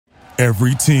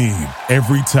Every team,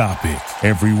 every topic,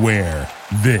 everywhere.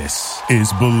 This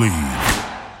is Believe.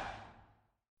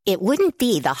 It wouldn't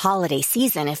be the holiday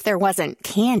season if there wasn't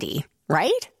candy,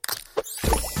 right?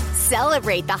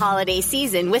 Celebrate the holiday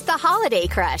season with the Holiday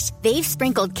Crush. They've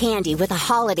sprinkled candy with a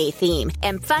holiday theme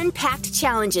and fun-packed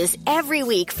challenges every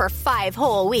week for 5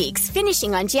 whole weeks,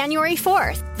 finishing on January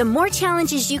 4th. The more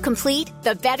challenges you complete,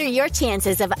 the better your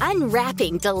chances of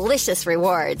unwrapping delicious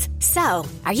rewards. So,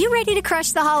 are you ready to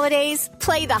crush the holidays?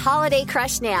 Play the Holiday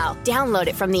Crush now. Download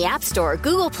it from the App Store,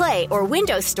 Google Play, or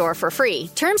Windows Store for free.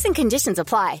 Terms and conditions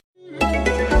apply.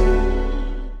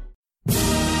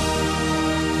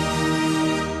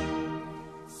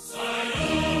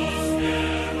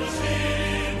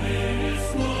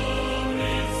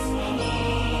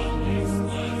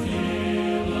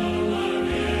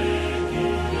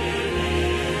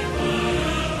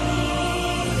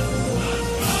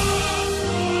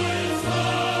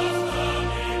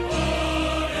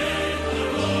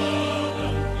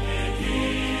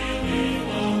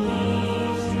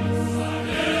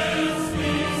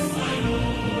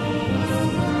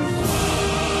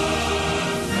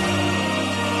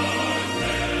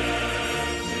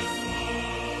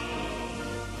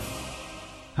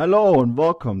 Hello and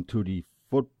welcome to the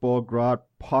Football Grad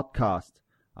podcast.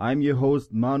 I'm your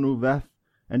host Manu Veth,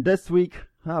 and this week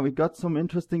we got some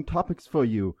interesting topics for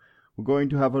you. We're going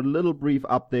to have a little brief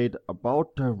update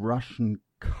about the Russian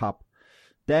Cup.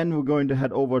 Then we're going to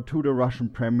head over to the Russian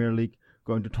Premier League,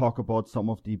 going to talk about some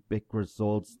of the big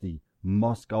results, the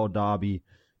Moscow derby,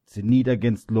 Zenit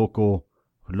against Loko.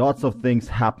 Lots of things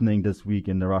happening this week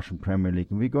in the Russian Premier League,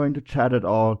 and we're going to chat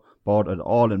about it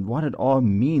all and what it all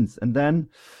means. And then,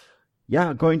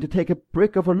 going to take a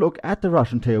brick of a look at the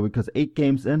Russian table, because 8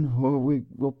 games in, we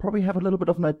will probably have a little bit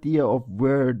of an idea of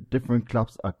where different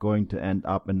clubs are going to end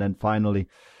up. And then finally,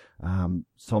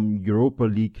 some Europa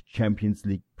League, Champions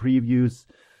League previews.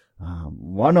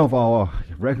 One of our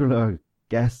regular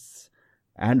guests,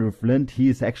 Andrew Flint, he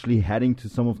is actually heading to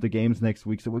some of the games next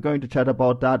week, so we're going to chat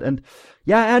about that. And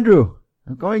Andrew,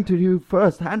 I'm going to you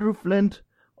first. Andrew Flint,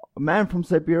 a man from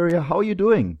Siberia, how are you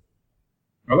doing?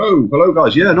 Hello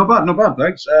guys. Yeah, not bad,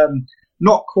 thanks.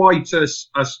 Not quite as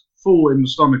full in the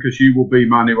stomach as you will be,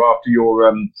 Manu, after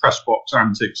your press box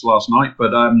antics last night,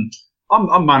 but I'm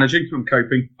managing, I'm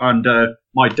coping, and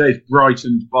my day's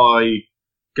brightened by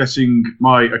getting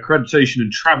my accreditation and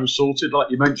travel sorted,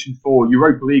 like you mentioned, for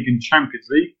Europa League and Champions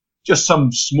League. Just some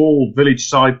small village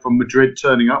side from Madrid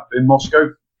turning up in Moscow.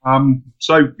 I'm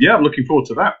looking forward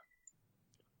to that.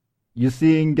 You're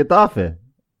seeing Getafe?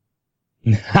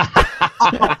 Come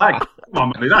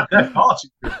on, man, they're party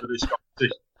for this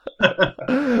competition.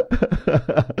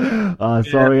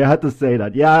 Sorry, I had to say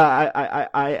that.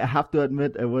 I have to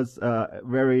admit it was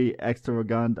very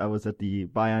extravagant. I was at the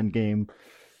Bayern game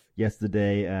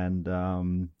yesterday, and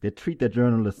they treat their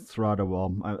journalists rather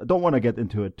well. I don't want to get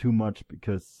into it too much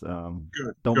because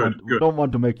don't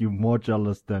want to make you more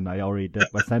jealous than I already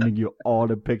did by sending you all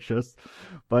the pictures.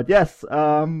 But yes,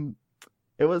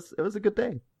 it was a good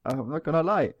day. I'm not gonna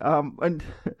lie. But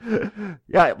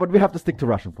we have to stick to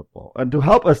Russian football, and to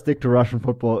help us stick to Russian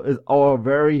football is our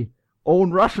very own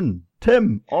Russian,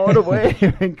 Tim, all the way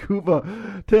in Vancouver.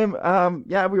 Tim,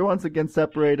 we're once again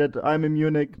separated. I'm in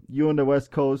Munich, you on the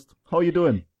West Coast. How are you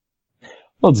doing?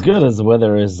 Well, it's good, as the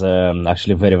weather is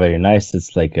actually very, very nice.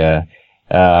 It's like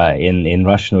in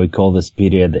Russian we call this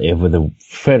period with a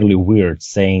fairly weird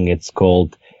saying. It's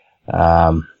called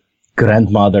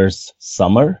grandmother's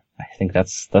summer. I think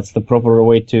that's the proper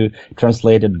way to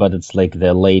translate it, but it's like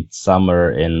the late summer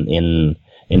in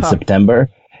September.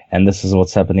 And this is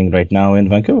what's happening right now in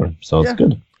Vancouver, so it's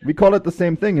good. We call it the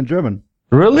same thing in German.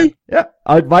 Really? Yeah,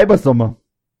 Altweibersommer,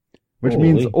 which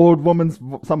means old woman's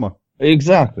summer.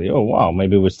 Exactly. Oh, wow.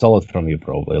 Maybe we stole it from you,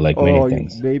 probably, like many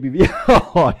things. Maybe. The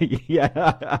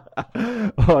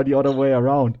other way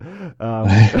around.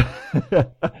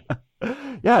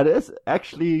 It is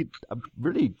actually a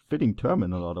really fitting term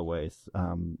in a lot of ways.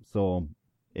 So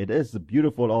it is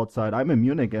beautiful outside. I'm in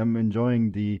Munich. I'm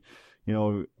enjoying the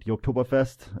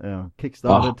Oktoberfest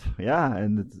kickstarted.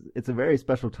 And it's a very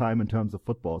special time in terms of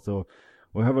football. So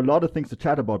we have a lot of things to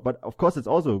chat about. But of course, it's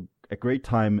also a great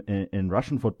time in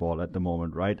Russian football at the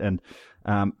moment, right? And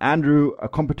Andrew, a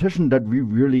competition that we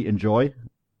really enjoy,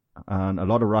 and a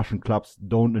lot of Russian clubs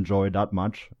don't enjoy that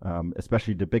much,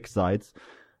 especially the big sides.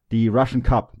 The Russian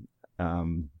Cup.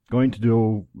 Going to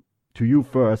do to you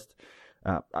first.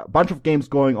 A bunch of games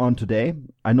going on today.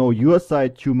 I know your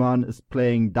side, Tuman, is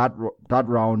playing that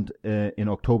round in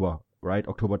October, right?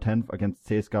 October 10th against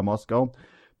CSKA Moscow.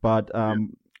 But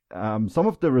some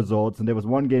of the results, and there was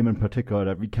one game in particular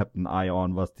that we kept an eye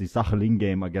on, was the Sakhalin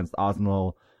game against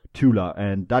Arsenal Tula,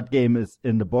 and that game is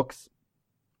in the books.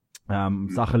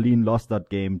 Sakhalin lost that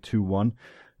game 2-1.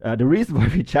 The reason why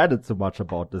we chatted so much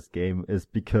about this game is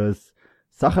because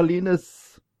Sakhalin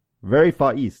is very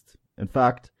far east. In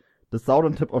fact, the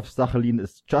southern tip of Sakhalin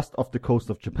is just off the coast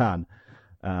of Japan.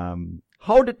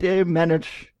 How did they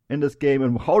manage in this game,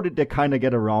 and how did they kind of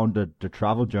get around the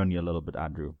travel journey a little bit,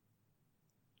 Andrew?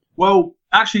 Well,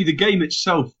 actually, the game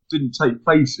itself didn't take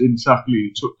place in Sakhalin.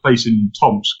 It took place in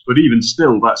Tomsk, but even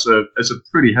still, that's a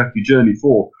pretty hefty journey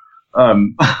for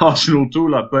Arsenal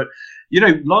Tula. But,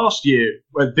 last year,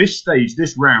 at this stage,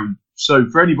 this round, so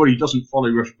for anybody who doesn't follow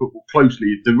Russian football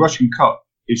closely, the Russian Cup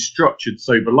is structured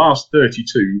so the last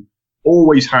 32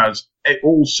 always has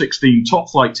all 16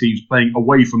 top-flight teams playing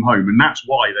away from home, and that's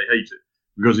why they hate it,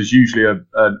 because it's usually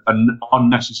an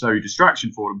unnecessary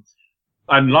distraction for them.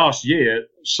 And last year,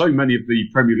 so many of the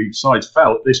Premier League sides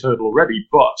fell at this hurdle already,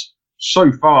 but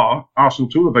so far, Arsenal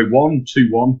Tula, they won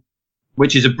 2-1,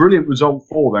 which is a brilliant result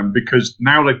for them, because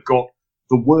now they've got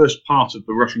the worst part of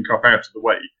the Russian Cup out of the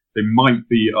way. They might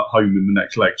be at home in the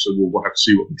next leg, so we'll have to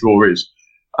see what the draw is.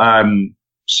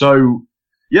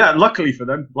 Yeah, luckily for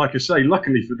them, like I say,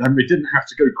 luckily for them, they didn't have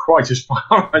to go quite as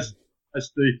far as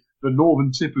the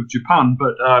northern tip of Japan,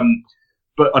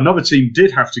 but another team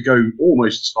did have to go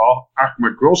almost as far.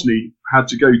 Akhmat Grozny had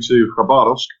to go to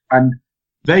Khabarovsk, and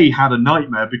they had a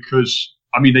nightmare because,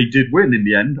 they did win in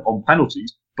the end on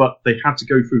penalties, but they had to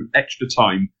go through extra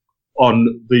time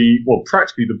on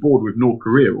practically the border with North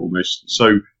Korea almost.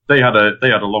 So they had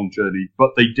a long journey,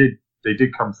 but they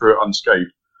did come through it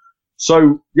unscathed.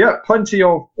 So, yeah, plenty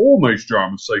of almost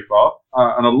drama so far,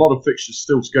 and a lot of fixtures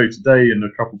still to go today and a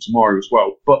couple tomorrow as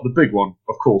well. But the big one,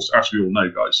 of course, as we all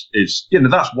know, guys, is,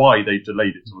 that's why they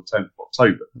delayed it till the 10th of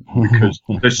October, because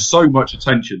there's so much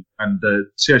attention, and the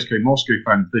CSKA Moscow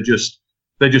fans, they're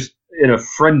just in a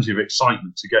frenzy of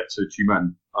excitement to get to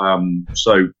Tyumen.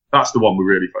 So that's the one we're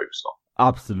really focused on.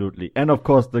 Absolutely. And, of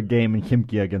course, the game in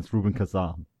Khimki against Rubin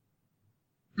Kazan.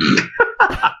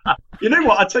 You know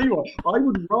what? I tell you what. I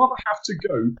would rather have to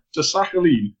go to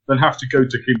Sakhalin than have to go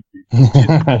to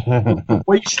Khimki. The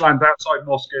wasteland outside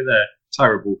Moscow there,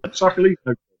 terrible. Sakhalin,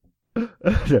 no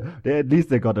problem. At least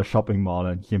they got a shopping mall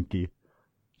in Khimki.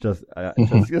 Just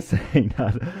saying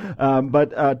that.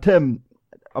 But Tim,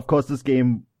 of course, this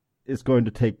game is going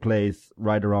to take place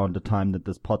right around the time that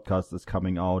this podcast is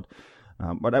coming out.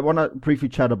 But I want to briefly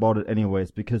chat about it anyways,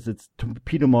 because it's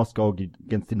Torpedo Moscow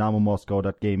against Dynamo Moscow,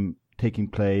 that game taking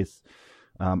place,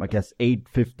 I guess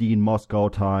 8:15 Moscow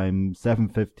time,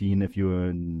 7:15 if you're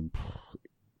in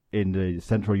the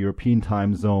Central European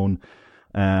time zone,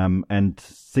 and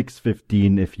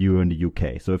 6:15 if you're in the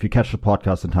UK. So if you catch the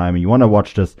podcast in time and you want to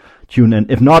watch this, tune in.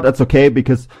 If not, that's okay,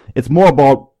 because it's more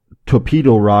about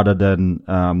Torpedo rather than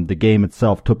the game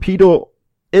itself. Torpedo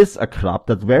is a club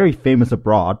that's very famous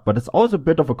abroad, but it's also a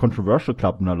bit of a controversial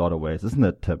club in a lot of ways, isn't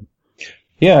it, Tim?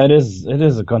 Yeah, it is. It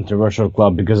is a controversial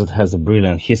club because it has a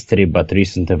brilliant history, but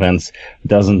recent events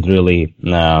doesn't really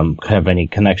have any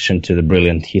connection to the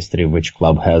brilliant history which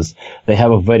club has. They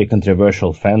have a very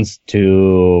controversial fans.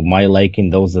 To my liking,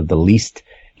 those are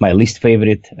my least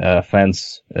favorite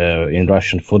fans in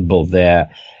Russian football. They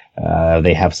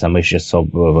have some issues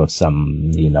of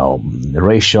some,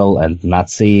 racial and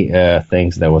Nazi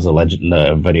things. There was a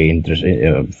very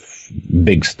interesting,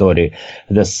 big story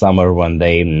this summer when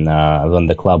when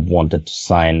the club wanted to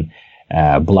sign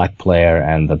a black player,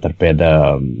 and the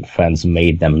Torpedo fans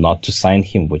made them not to sign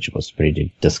him, which was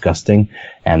pretty disgusting.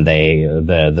 And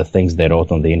the things they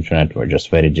wrote on the internet were just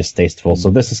very distasteful. So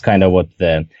this is kind of what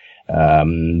their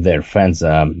fans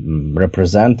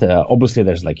represent. Obviously,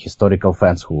 there's historical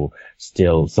fans who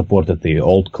still supported the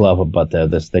old club, but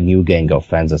the new gang of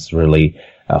fans is really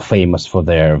famous for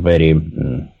their very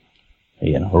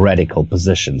radical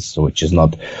positions, which is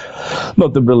not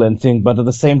the brilliant thing. But at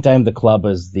the same time, the club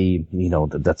is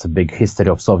that's a big history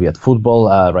of Soviet football.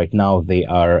 Right now, they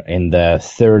are in the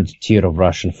third tier of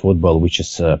Russian football, which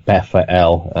is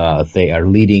PFL. They are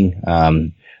leading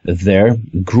their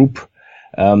group.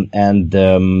 And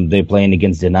they're playing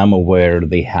against Dynamo, where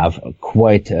they have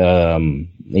quite,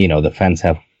 the fans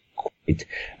have quite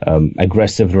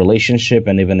aggressive relationship.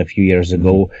 And even a few years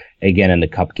ago, again in the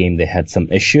cup game, they had some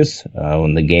issues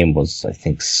when the game was, I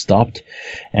think, stopped.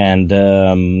 And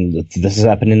this is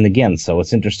happening again. So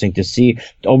it's interesting to see.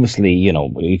 Obviously,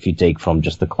 if you take from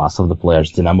just the class of the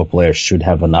players, Dynamo players should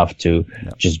have enough to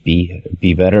just be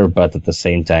better. But at the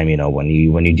same time, when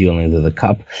you're dealing with the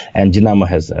cup, and Dynamo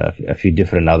has a few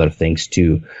different other things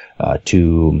to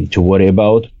worry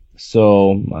about.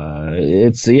 So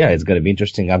it's going to be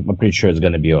interesting. I'm pretty sure it's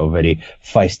going to be a very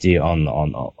feisty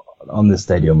on the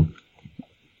stadium.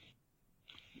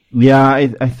 Yeah,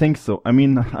 I think so. I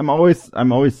mean, I'm always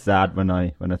sad when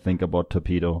I think about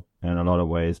Torpedo in a lot of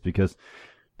ways, because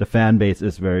the fan base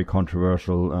is very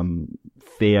controversial.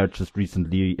 Fair just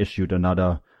recently issued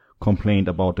another complaint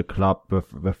about the club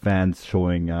with fans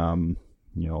showing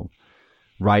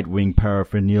right-wing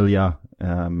paraphernalia,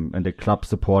 and the club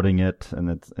supporting it, and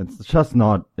it's just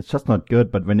not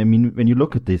good. But when you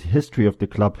look at the history of the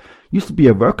club, it used to be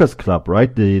a workers' club,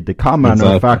 right? The car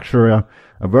manufacturer,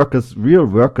 real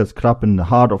workers' club in the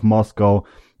heart of Moscow.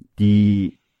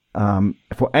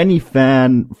 For any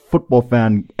football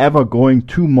fan ever going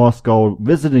to Moscow,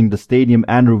 visiting the stadium,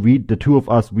 Andrew Reed, the two of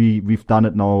us, we've done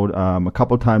it now, a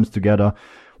couple times together.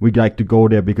 We'd like to go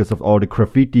there because of all the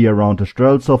graffiti around the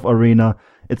Streltsov Arena.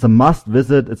 It's a must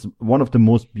visit. It's one of the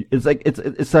most, it's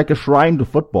like a shrine to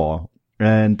football.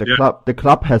 And the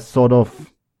club has sort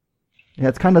of,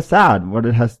 it's kind of sad what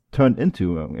it has turned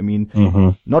into. I mean,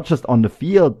 not just on the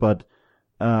field, but,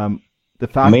 the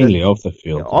fact mainly off the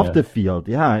field. The field,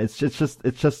 yeah. It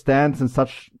just stands in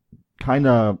such kind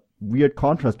of weird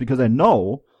contrast, because I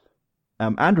know,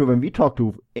 Andrew, when we talk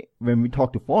to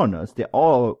foreigners, they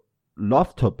all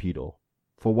love Torpedo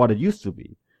for what it used to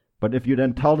be. But if you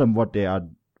then tell them what they are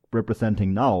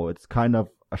representing now, it's kind of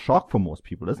a shock for most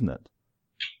people, isn't it?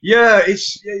 Yeah,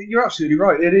 you're absolutely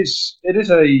right. It is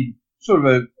a sort of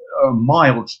a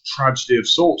mild tragedy of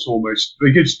sorts, almost,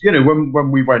 because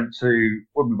when we went to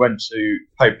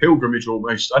pay pilgrimage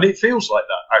almost, and it feels like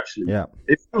that actually. Yeah,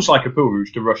 it feels like a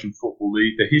pilgrimage to Russian football.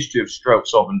 The history of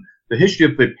Streltsov and the history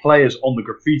of the players on the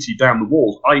graffiti down the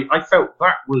walls. I felt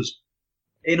that was,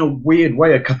 in a weird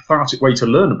way, a cathartic way to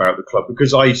learn about the club,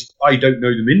 because I don't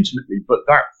know them intimately, but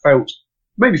that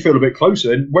made me feel a bit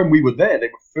closer. And when we were there, they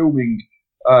were filming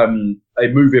a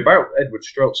movie about Edward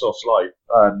Streltsov's life,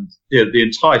 and the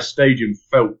entire stadium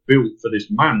felt built for this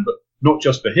man, but not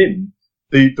just for him.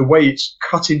 The way it's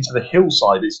cut into the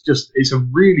hillside, it's a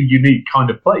really unique kind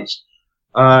of place.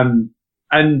 And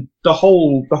the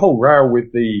whole row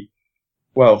with the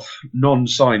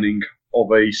non-signing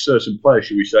of a certain player,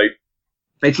 shall we say,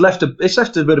 it's left a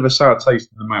bit of a sour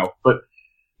taste in the mouth. But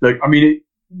look, I mean,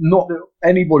 not that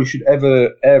anybody should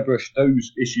ever airbrush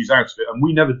those issues out of it, and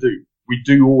we never do. We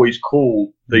do always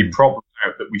call the problems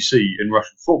out that we see in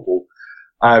Russian football.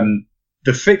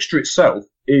 The fixture itself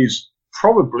is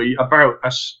probably about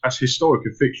as historic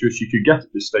a fixture as you could get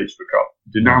at this stage for Cup.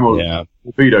 Dynamo,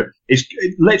 Torpedo.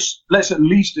 Let's at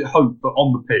least hope that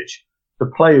on the pitch the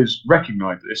players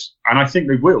recognise this, and I think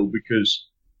they will, because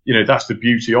that's the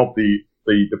beauty of the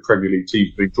Premier League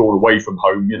teams being drawn away from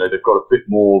home. They've got a bit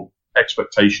more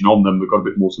expectation on them. They've got a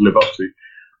bit more to live up to.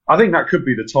 I think that could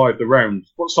be the tie of the round.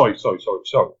 Well, sorry.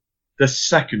 The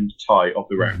second tie of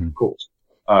the round, of course.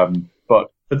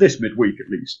 But for this midweek, at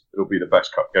least, it'll be the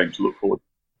best cup game to look forward to.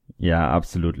 Yeah,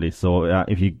 absolutely. So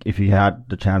if you had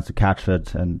the chance to catch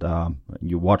it and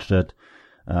you watched it,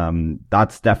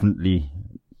 that's definitely,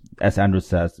 as Andrew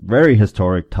says, very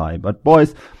historic tie. But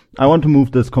boys, I want to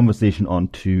move this conversation on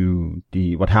to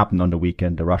what happened on the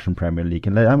weekend, the Russian Premier League,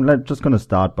 and I'm just going to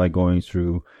start by going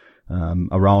through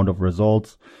a round of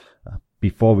results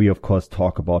before we, of course,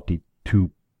 talk about the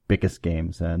two biggest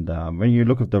games. And when you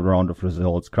look at the round of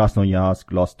results,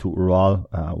 Krasnoyarsk lost to Ural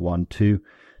 1-2.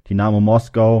 Dynamo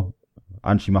Moscow,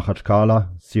 Anchi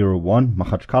Makhachkala 0-1.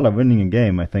 Makhachkala winning a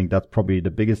game. I think that's probably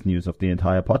the biggest news of the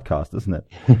entire podcast, isn't it?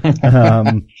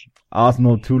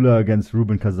 Arsenal Tula against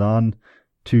Rubin Kazan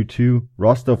 2-2.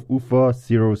 Rostov Ufa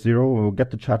 0-0. We'll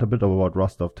get to chat a bit about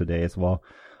Rostov today as well.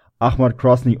 Ahmad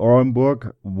Krasny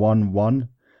Orenburg 1-1.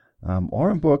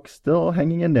 Orenburg still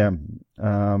hanging in there.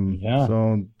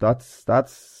 So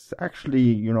that's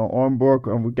actually, Orenburg,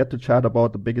 and we'll get to chat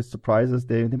about the biggest surprises.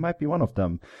 They might be one of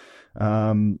them.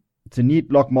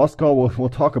 Zenit Lok Moscow, we'll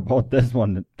talk about this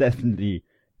one definitely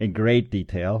in great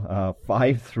detail.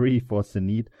 5-3 for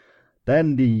Zenit.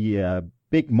 Then the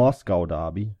big Moscow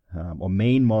derby, or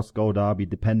main Moscow derby,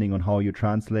 depending on how you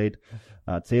translate.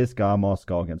 CSKA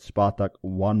Moscow against Spartak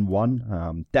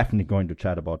 1-1. Definitely going to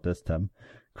chat about this, Tim.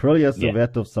 Krylia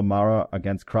Sovetov Samara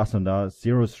against Krasnodar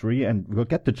 0-3. And we'll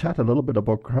get to chat a little bit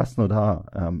about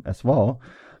Krasnodar as well,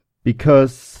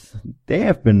 because they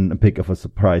have been a bit of a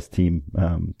surprise team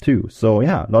too. So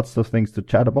yeah, lots of things to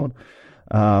chat about.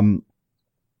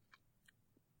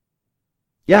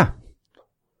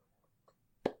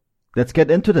 Let's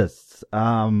get into this.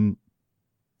 I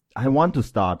want to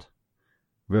start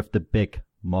with the big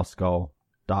Moscow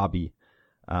derby.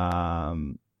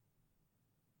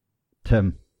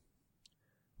 Tim,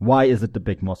 why is it the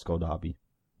big Moscow derby?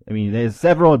 I mean, there's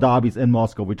several derbies in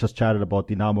Moscow. We just chatted about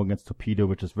Dynamo against Torpedo,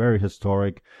 which is very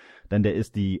historic. Then there is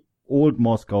the old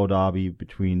Moscow derby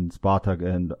between Spartak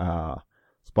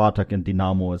and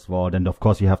Dynamo as well. Then, of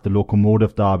course, you have the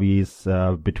Lokomotiv derbies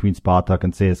between Spartak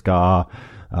and CSKA,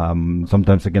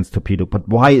 sometimes against Torpedo. But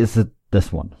why is it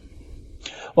this one?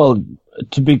 Well,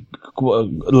 to be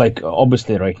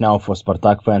obviously right now for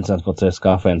Spartak fans and for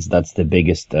CSKA fans, that's the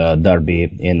biggest derby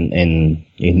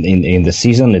in the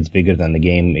season. It's bigger than the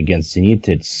game against Zenit.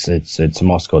 It's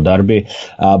Moscow derby.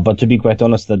 But to be quite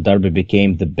honest, that derby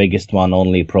became the biggest one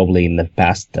only probably in the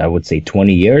past, I would say,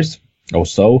 20 years or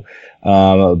so.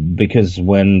 Because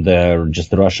when the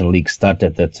Russian league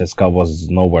started, that CSKA was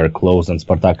nowhere close and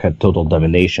Spartak had total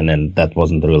domination, and that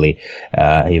wasn't really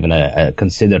even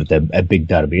considered a big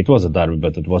derby. It was a derby,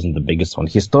 but it wasn't the biggest one.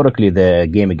 Historically, the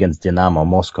game against Dynamo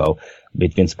Moscow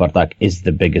between Spartak is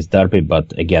the biggest derby,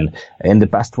 but again, in the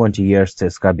past 20 years,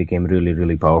 CSKA became really,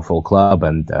 really powerful club,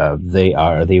 and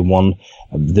they won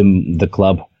the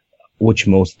club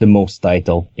the most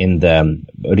title in the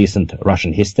recent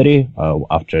Russian history.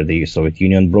 After the Soviet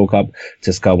Union broke up,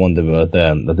 CSKA won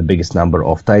the biggest number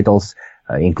of titles,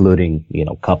 including,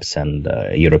 cups and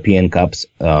European cups.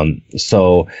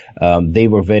 So they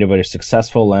were very, very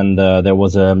successful, and there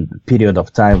was a period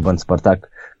of time when Spartak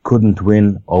couldn't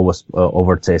win over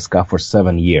CSKA for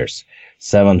 7 years.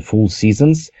 7 full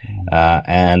seasons,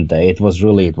 and it was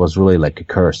really like a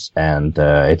curse, and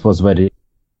it wasn't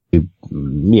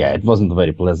a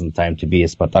very pleasant time to be a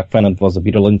Spartak fan. It was a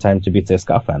virulent time to be a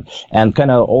CSKA fan. And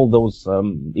kind of all those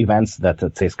events that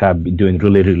CSKA be doing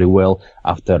really, really well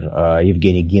after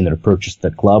Evgeny Giner purchased the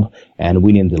club and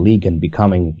winning the league and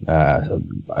becoming a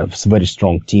very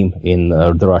strong team in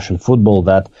the Russian football,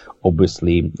 that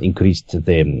obviously increased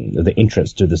the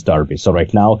interest to this derby. So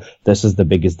right now, this is the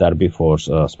biggest derby for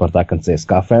Spartak and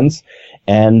CSKA fans.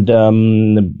 And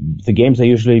the games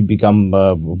usually become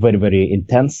very, very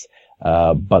intense.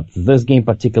 But this game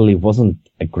particularly wasn't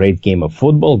a great game of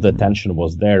football. The tension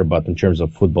was there, but in terms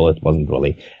of football, it wasn't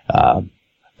really,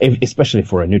 especially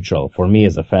for a neutral. For me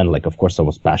as a fan, of course I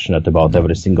was passionate about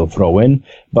every single throw in,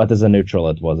 but as a neutral,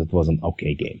 it was an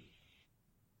okay game.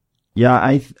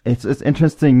 Yeah, it's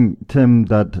interesting, Tim,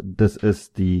 that this is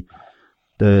the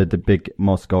big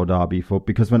Moscow derby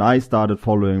because when I started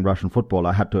following Russian football,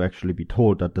 I had to actually be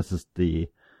told that this is the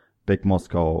big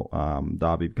Moscow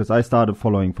derby, because I started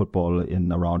following football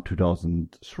in around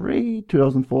 2003,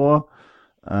 2004,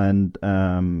 and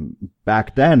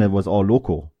back then it was all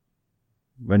local.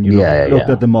 When you looked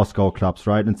at the Moscow clubs,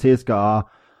 right? And CSKA,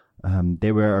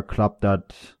 they were a club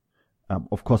that,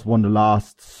 of course, won the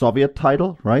last Soviet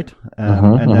title, right?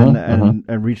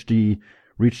 And reached the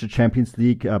Champions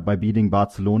League by beating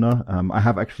Barcelona. I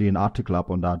have actually an article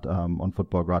up on that on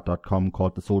footballgrad.com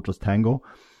called "The Soldiers Tango."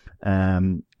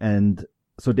 And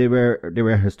so they were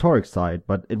a historic side,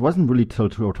 but it wasn't really till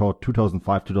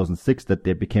 2005, 2006 that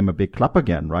they became a big club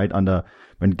again, right?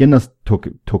 When Guinness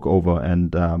took over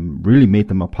and really made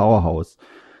them a powerhouse.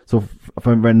 So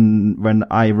when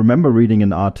I remember reading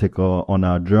an article on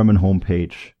a German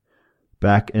homepage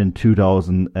back in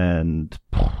 2000 and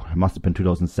it must have been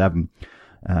 2007,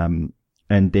 and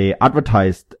they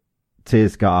advertised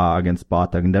CSKA against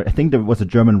Spartak, and I think there was a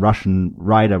German-Russian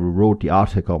writer who wrote the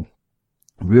article,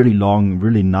 really long,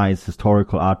 really nice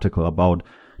historical article about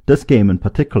this game in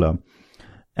particular.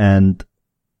 And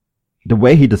the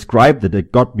way he described it,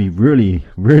 it got me really,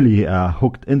 really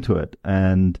hooked into it.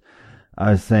 And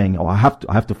I was saying, I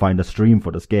have to find a stream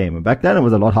for this game. And back then it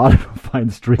was a lot harder to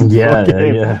find streams for a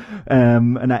game. Yeah.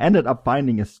 And I ended up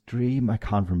finding a stream. I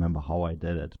can't remember how I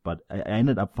did it, but I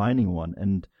ended up finding one,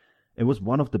 and it was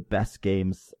one of the best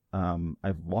games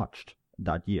I've watched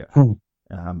that year.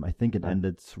 I think it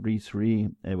ended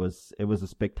 3-3. It was a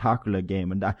spectacular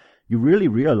game, and you really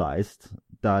realized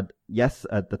that, yes,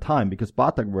 at the time, because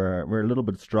Spartak were a little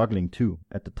bit struggling too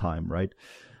at the time, right?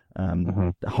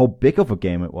 How big of a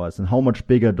game it was, and how much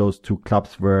bigger those two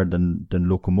clubs were than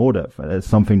Lokomotiv. It's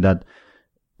something that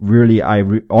really I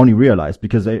only realized,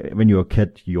 because when you're a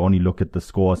kid, you only look at the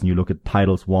scores and you look at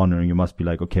titles won, and you must be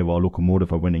like, okay, well,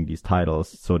 Lokomotiv are winning these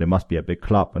titles, so they must be a big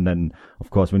club. And then, of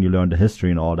course, when you learn the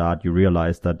history and all that, you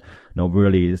realize that,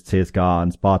 really, CSKA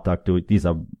and Spartak, these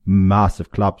are massive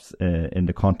clubs in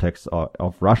the context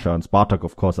of Russia. And Spartak,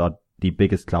 of course, are the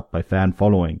biggest club by fan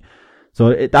following.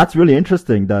 So that's really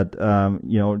interesting that,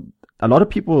 a lot of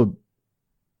people,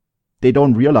 they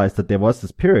don't realize that there was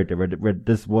this period where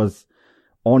this was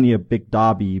only a big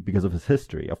derby because of his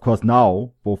history. Of course,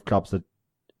 now both clubs are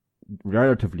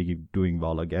relatively doing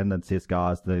well again, and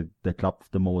CSKA is the club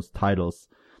with the most titles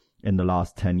in the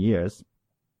last 10 years,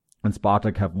 and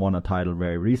Spartak have won a title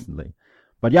very recently.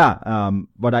 But yeah,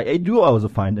 what I do also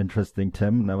find interesting,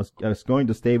 Tim, and I was going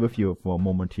to stay with you for a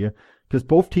moment here, because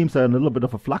both teams are in a little bit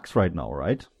of a flux right now,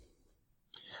 right?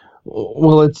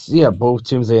 Well, both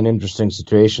teams are in interesting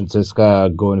situations.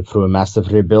 CSKA going through a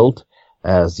massive rebuild,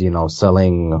 as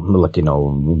selling,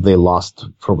 they lost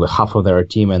probably half of their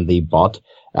team and they bought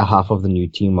a half of the new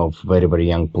team of very, very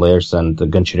young players, and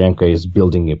Goncharenko is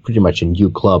building pretty much a new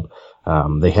club.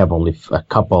 They have only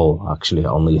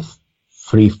only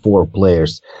 3-4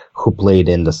 players who played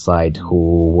in the side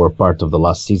who were part of the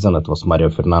last season. It was Mario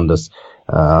Fernandez,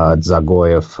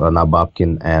 Zagoyev,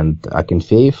 Nababkin, and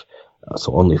Akinfeev.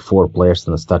 So only 4 players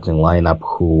in the starting lineup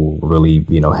who really,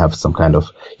 have some kind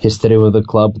of history with the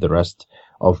club. The rest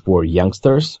were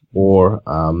youngsters or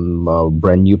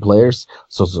brand new players.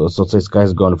 So this guy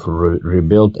is going for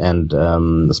rebuild, and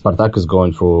Spartak is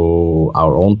going through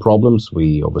our own problems.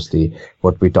 We obviously,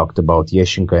 what we talked about,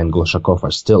 Yeshenko and Glashakov are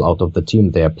still out of the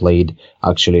team. They played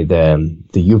actually the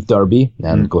youth derby,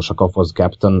 and Glashakov was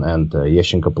captain, and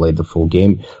Yeshenko played the full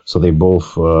game. So they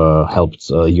both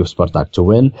helped youth Spartak to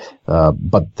win,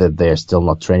 but they're still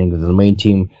not training with the main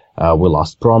team. We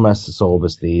lost Promes, so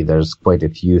obviously there's quite a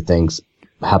few things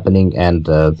happening, and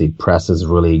the press is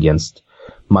really against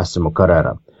Massimo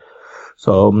Carrera.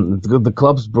 So the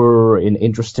clubs were in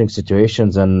interesting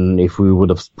situations, and if we would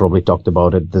have probably talked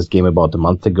about this game about a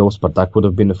month ago, Spartak would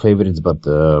have been the favorites, but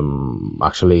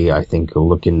actually I think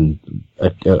looking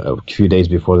at a few days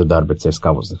before the derby,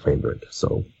 CSKA was the favorite.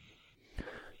 So,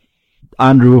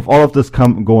 Andrew, with all of this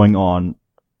going on,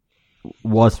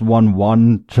 was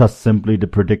 1-1 just simply the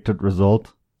predicted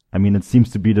result? I mean, it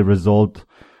seems to be the result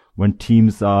when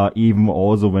teams are even,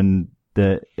 also when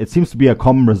it seems to be a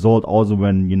common result also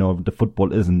when, the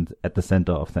football isn't at the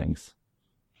center of things.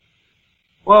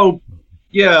 Well,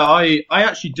 yeah, I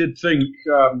actually did think,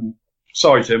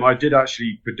 sorry, Tim, I did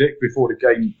actually predict before the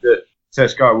game that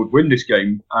CSKA would win this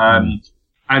game.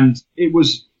 And it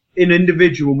was an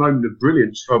individual moment of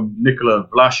brilliance from Nikola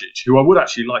Vlasic, who I would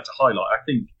actually like to highlight. I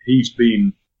think he's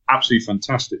been absolutely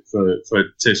fantastic for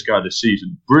CSKA this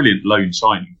season. Brilliant loan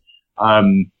signing.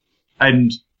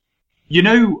 And,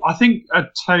 I think a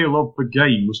tale of the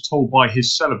game was told by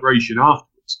his celebration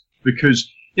afterwards, because,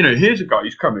 here's a guy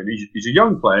who's come in, he's a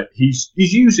young player, he's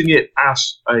using it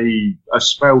as a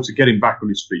spell to get him back on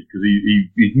his feet, because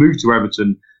he's moved to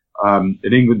Everton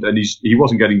in England, and he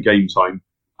wasn't getting game time.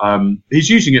 He's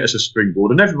using it as a springboard,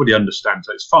 and everybody understands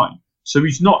that it's fine. So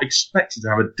he's not expected to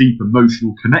have a deep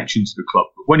emotional connection to the club.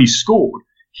 But when he scored,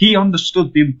 he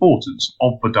understood the importance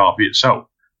of the derby itself.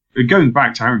 Going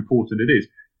back to how important it is,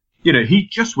 he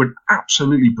just went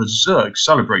absolutely berserk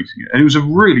celebrating it, and it was a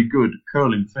really good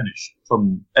curling finish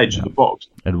from edge of the box.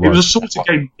 It was a sort of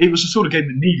game. It was a sort of game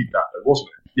that needed that, though, wasn't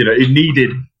it? It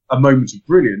needed a moment of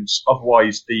brilliance.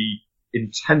 Otherwise, the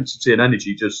intensity and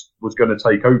energy just was going to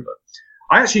take over.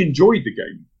 I actually enjoyed the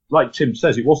game. Like Tim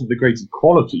says, it wasn't the greatest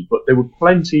quality, but there was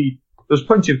plenty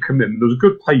of commitment. There was a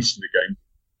good pace in the game,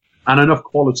 and enough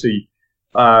quality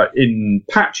in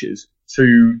patches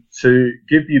to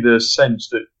give you the sense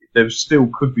that there still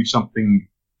could be something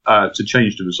to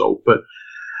change the result. But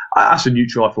as a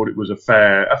neutral, I thought it was a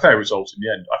fair result in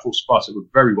the end. I thought Spartak were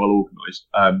very well organised,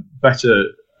 better,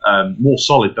 more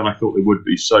solid than I thought they would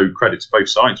be. So credit to both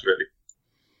sides, really.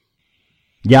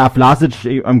 Yeah,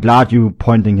 Vlasic, I'm glad you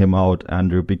pointing him out,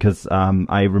 Andrew, because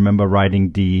I remember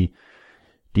writing the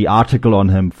article on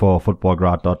him for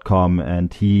footballgrad.com,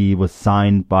 and he was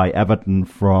signed by Everton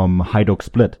from Hajduk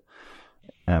Split.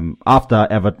 After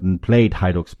Everton played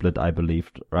Hajduk Split, I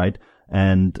believed, right?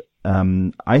 And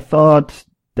I thought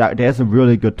that there's a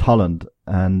really good talent,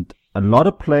 and a lot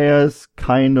of players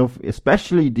kind of,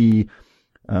 especially the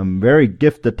very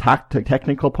gifted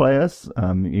technical players.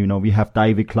 We have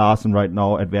Davy Klaassen right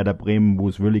now at Werder Bremen,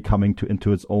 who's really coming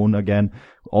into its own again.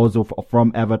 Also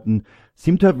from Everton,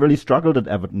 seemed to have really struggled at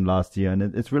Everton last year, and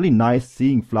it's really nice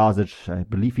seeing Vlasic. I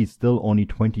believe he's still only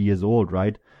 20 years old,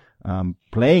 right?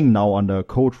 Playing now under a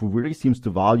coach who really seems to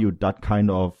value that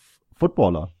kind of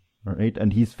footballer, right?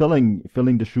 And he's filling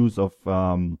the shoes of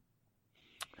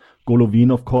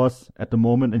Golovin, of course, at the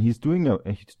moment, and he's doing a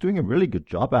really good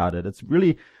job at it. It's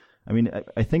really,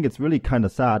 I think it's really kind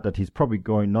of sad that he's probably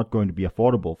not going to be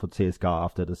affordable for CSKA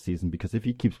after this season, because if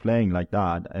he keeps playing like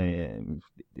that,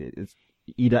 it's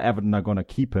either Everton are going to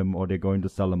keep him or they're going to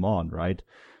sell him on, right?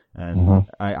 And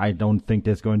I don't think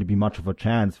there's going to be much of a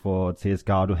chance for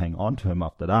CSKA to hang on to him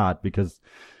after that, because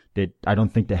I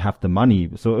don't think they have the money.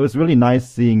 So it was really nice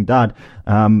seeing that.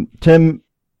 Tim,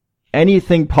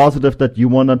 anything positive that you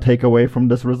want to take away from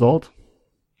this result?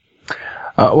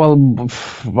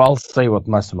 I'll say what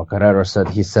Massimo Carrera said.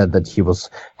 He said that he was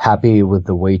happy with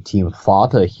the way team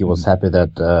fought. He was happy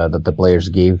that the players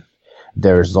gave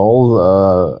theirs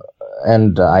all,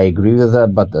 and I agree with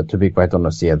that. But to be quite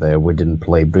honest, we didn't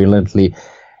play brilliantly.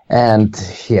 And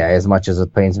yeah, as much as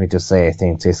it pains me to say, I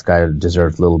think CSKA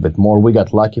deserved a little bit more. We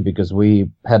got lucky because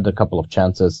we had a couple of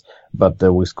chances, but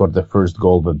we scored the first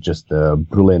goal with just a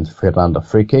brilliant Fernando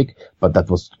free kick. But that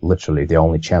was literally the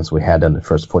only chance we had in the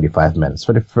first 45 minutes.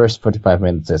 For the first 45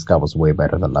 minutes, CSKA was way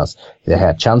better than us. They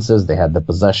had chances, they had the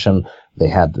possession, they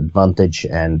had advantage,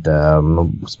 and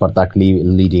Spartak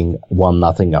leading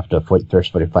 1-0 after the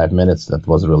first 45 minutes. That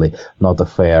was really not a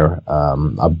fair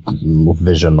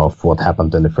vision of what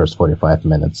happened in the first 45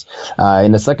 minutes.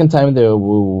 In the second time,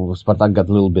 Spartak got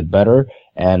a little bit better,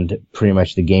 and pretty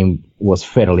much the game was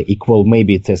fairly equal.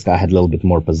 Maybe CSKA had a little bit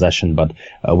more possession, but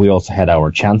we also had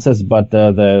our chances. But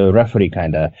the referee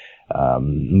kind of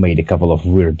made a couple of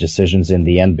weird decisions in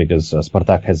the end, because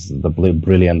Spartak has the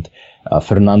brilliant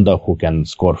Fernando who can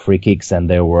score free kicks, and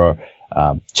there were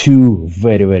two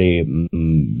very, very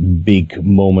big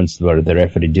moments where the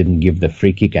referee didn't give the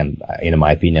free kick, and in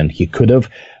my opinion, he could have,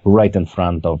 right in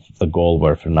front of the goal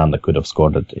where Fernando could have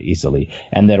scored it easily.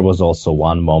 And there was also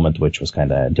one moment which was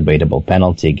kind of a debatable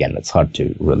penalty. Again, it's hard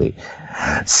to really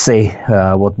say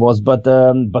what was, but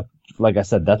like I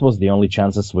said, that was the only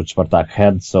chances which Spartak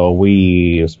had. So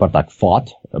Spartak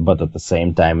fought, but at the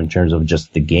same time, in terms of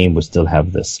just the game, we still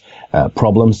have this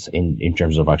problems in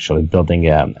terms of actually building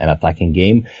an attacking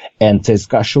game. And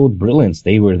CSKA showed brilliance.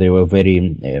 They were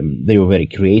very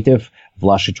creative.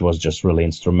 Vlasic was just really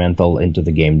instrumental into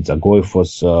the game.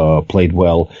 Zagoyev played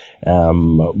well.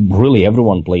 Really,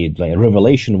 everyone played.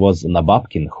 Revelation was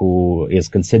Nababkin, who is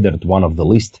considered one of the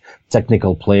least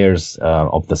technical players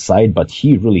of the side, but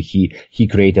he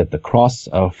created the cross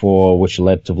for which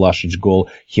led to Vlasic's goal.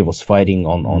 He was fighting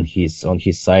on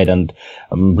his side, and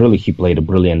really he played a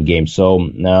brilliant game. So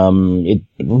probably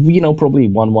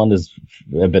 1-1 is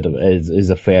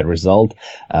a fair result,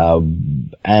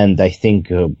 and I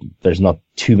think there's not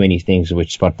too many things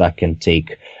which Spartak can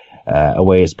take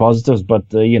away as positives, but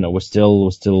we're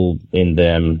still in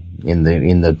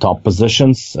the top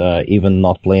positions, even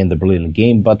not playing the brilliant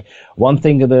game. But the one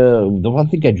thing I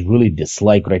really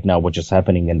dislike right now, which is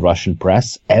happening in Russian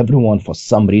press, everyone for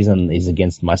some reason is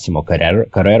against Massimo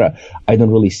Carrera. I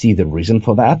don't really see the reason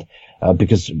for that,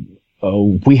 because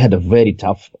we had a very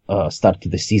tough start to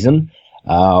the season.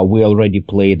 We already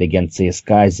played against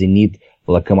CSKA, Zenit,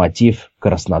 Lokomotiv,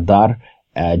 Krasnodar,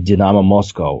 Dynamo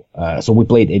Moscow. So we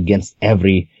played against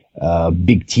every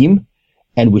big team,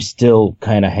 and we're still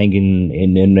kind of hanging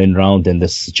in round in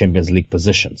this Champions League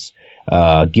positions.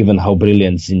 Given how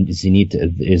brilliant Zenit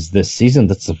is this season,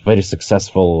 that's a very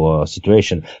successful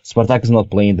situation. Spartak is not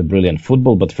playing the brilliant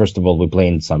football, but first of all, we're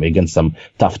playing against some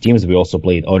tough teams. We also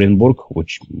played Orenburg,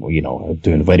 which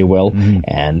doing very well,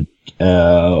 and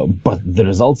but the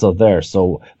results are there.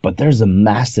 So, but there's a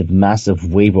massive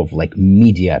wave of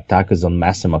media attacks on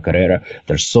Massimo Carrera.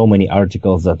 There's so many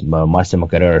articles that Massimo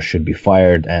Carrera should be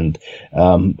fired, and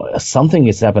something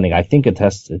is happening. I think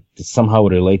it's somehow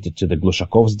related to the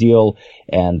Glushakov's deal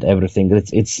and everything.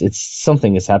 It's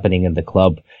something is happening in the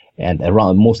club and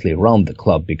mostly around the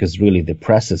club, because really the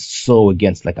press is so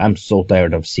against. I'm so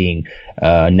tired of seeing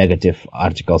negative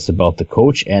articles about the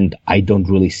coach, and I don't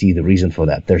really see the reason for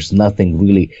that. There's nothing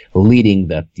really leading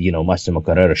that Massimo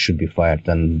Carrera should be fired,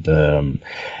 and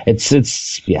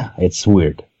it's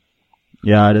weird.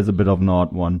 Yeah, it is a bit of an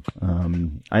odd one.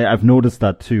 I've noticed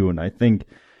that too, and I think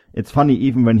it's funny.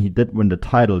 Even when he did win the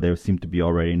title, there seemed to be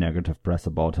already negative press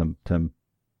about him, Tim.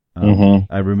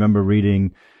 I remember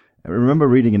reading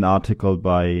an article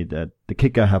by the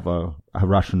Kicker have a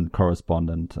Russian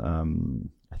correspondent.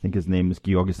 I think his name is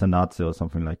Georgi Sanadze or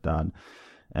something like that.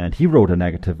 And he wrote a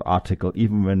negative article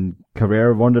even when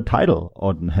Carrera won the title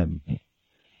on him.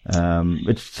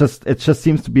 It just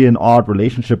seems to be an odd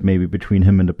relationship maybe between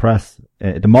him and the press,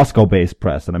 the Moscow-based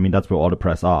press. And I mean, that's where all the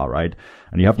press are, right?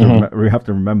 And you have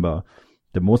to remember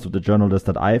that most of the journalists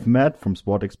that I've met from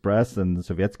Sport Express and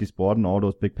Sovietsky Sport and all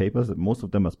those big papers, most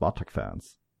of them are Spartak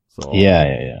fans. So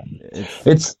yeah.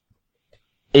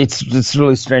 It's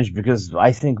really strange, because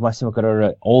I think Massimo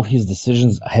Carrera, all his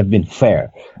decisions have been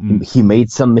fair. He made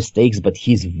some mistakes, but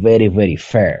he's very, very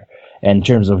fair. And in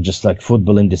terms of just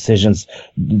footballing decisions,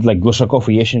 Glushakov,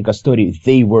 Yashenko, Story,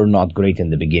 they were not great in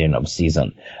the beginning of the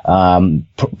season.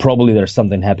 Probably there's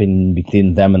something happening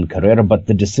between them and Carrera, but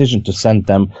the decision to send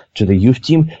them to the youth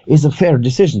team is a fair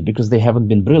decision because they haven't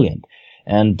been brilliant.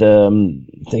 And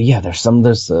he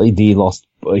lost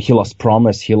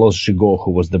Promise, he lost Shigo,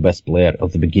 who was the best player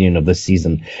at the beginning of the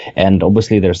season, and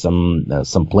obviously there's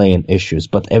some playing issues.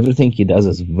 But everything he does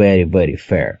is very, very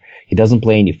fair. He doesn't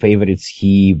play any favorites.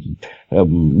 He,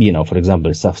 for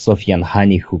example, Sofian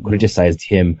Hani, who criticized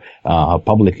him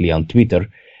publicly on Twitter,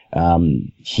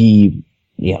 he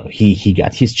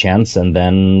got his chance, and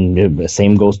then the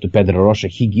same goes to Pedro Rocha.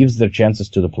 He gives their chances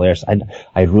to the players.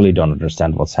 I really don't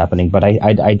understand what's happening, but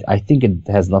I think it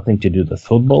has nothing to do with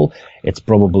football. It's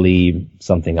probably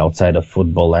something outside of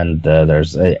football, and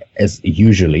there's a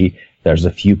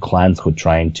few clans who are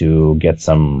trying to get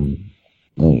some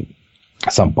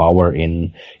power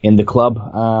in the club.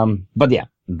 But yeah,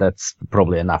 that's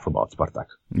probably enough about Spartak.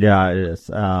 Yeah, it is.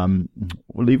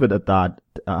 We'll leave it at that.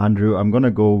 Andrew, I'm going to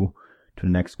go to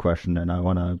the next question, and I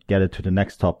want to get it to the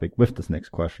next topic with this next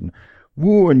question.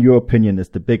 Who, in your opinion, is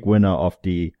the big winner of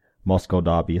the Moscow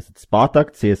derby? Is it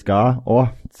Spartak, CSKA,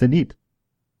 or Zenit?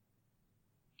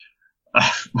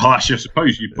 Well, actually, I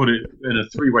suppose you put it in a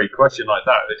three-way question like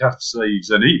that, they'd have to say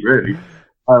Zenit, really.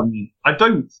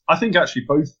 I think actually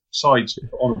both sides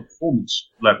on a performance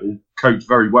level coped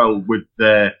very well with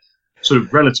their sort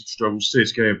of relative struggles.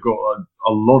 CSKA have got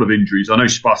a lot of injuries. I know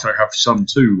Spartak have some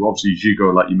too. Obviously,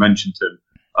 Zigo, like you mentioned, Tim.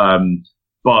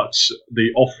 But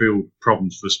the off-field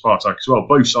problems for Spartak as well.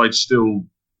 Both sides still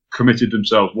committed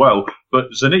themselves well.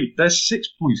 But Zenit, they're 6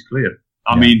 points clear.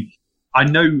 I mean, I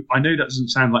know that doesn't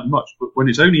sound like much, but when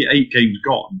it's only 8 games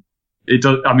gone, it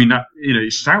does. I mean,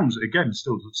 it sounds, again,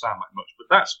 still doesn't sound like much.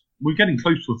 But we're getting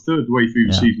close to a third of the way through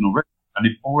the season already. And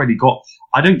they've already got,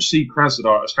 I don't see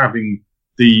Krasnodar as having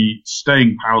the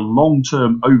staying power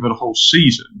long-term over the whole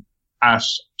season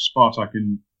as Spartak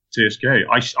and TSKA.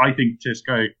 I think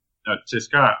TSKA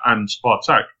and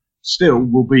Spartak still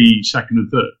will be second and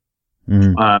third.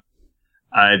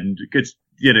 And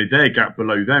their gap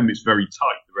below them is very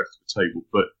tight, the rest of the table.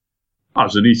 But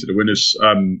Zenit are the winners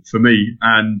for me.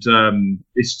 And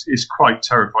it's quite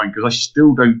terrifying because I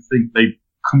still don't think they've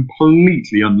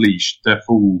completely unleashed their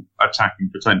full attacking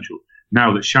potential.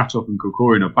 Now that Shatov and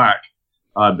Kokorin are back,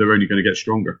 they're only going to get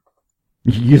stronger.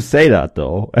 You say that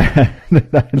though.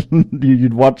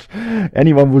 You'd watch,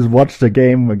 anyone who's watched the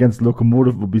game against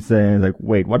Lokomotiv would be saying like,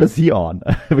 wait, what is he on?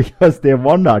 Because they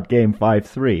won that game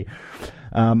 5-3.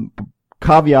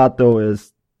 Caveat though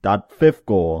is that 5th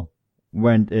goal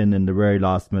went in the very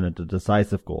last minute, the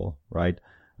decisive goal, right?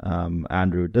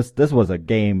 Andrew, this was a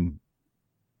game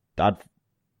that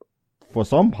for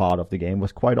some part of the game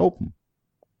was quite open.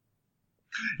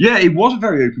 Yeah, it was a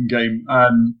very open game.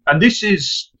 And this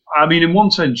is, I mean, in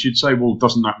one sense, you'd say, well,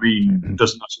 doesn't that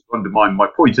sort of undermine my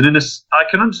point? And I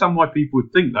can understand why people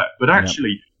would think that. But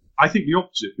actually, I think the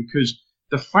opposite, because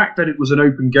the fact that it was an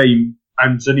open game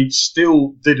and Zenit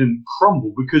still didn't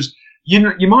crumble, because,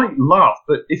 you might laugh,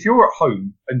 but if you're at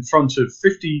home in front of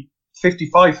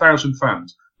 55,000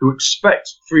 fans who expect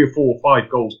 3 or 4 or 5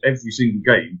 goals every single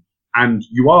game, and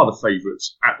you are the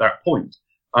favourites at that point,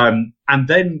 and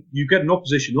then you get an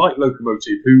opposition like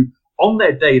Lokomotiv, who on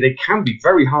their day, they can be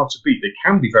very hard to beat. They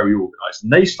can be very organised,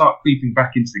 and they start creeping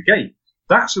back into the game.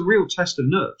 That's a real test of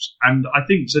nerves. And I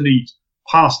think Zenit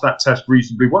passed that test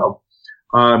reasonably well.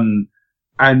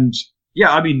 And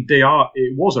yeah, I mean,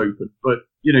 it was open, but,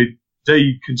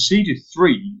 they conceded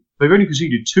 3. They've only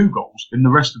conceded 2 goals in the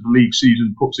rest of the league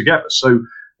season put together. So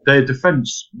their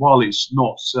defence, while it's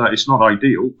not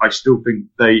ideal, I still think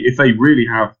if they really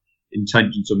have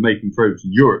intentions of making progress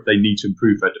in Europe, they need to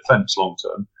improve their defence long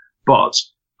term. But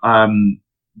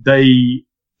they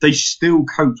still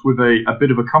coped with a bit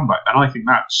of a comeback, and I think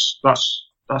that's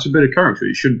a bit of character.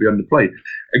 It shouldn't be underplayed.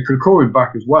 And Kokorin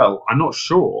back as well. I'm not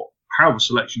sure how the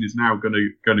selection is now going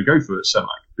to go for Semak,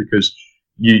 because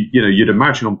you'd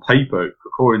imagine on paper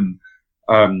Kokorin,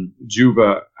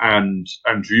 Juba and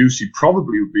Driussi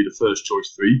probably would be the first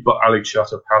choice 3, but Alex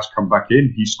Shatov has come back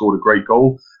in. He scored a great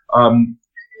goal.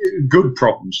 Good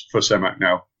problems for Semak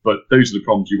now, but those are the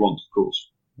problems you want, of course.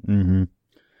 Mm-hmm.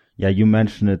 Yeah, you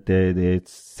mentioned it.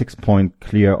 It's 6 point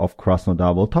clear of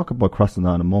Krasnodar. We'll talk about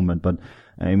Krasnodar in a moment, but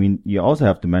I mean, you also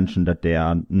have to mention that they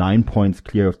are 9 points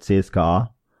clear of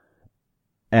CSKA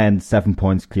and 7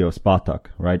 points clear of Spartak,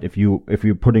 right? If you're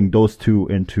putting those two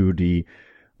into the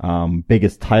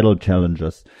biggest title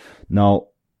challenges. Now,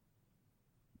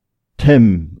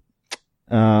 Tim,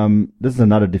 this is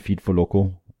another defeat for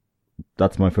Loko.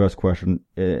 That's my first question.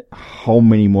 How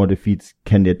many more defeats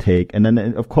can they take? And then,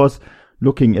 of course,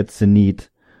 looking at Zenit,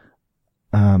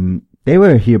 they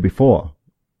were here before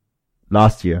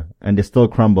last year and they still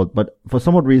crumbled. But for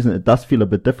some odd reason, it does feel a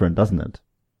bit different, doesn't it?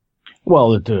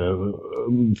 Well, it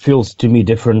feels to me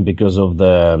different because of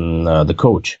the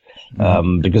coach.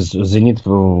 Because Zenit,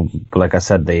 like I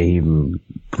said, they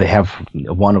have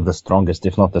one of the strongest,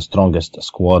 if not the strongest,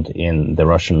 squad in the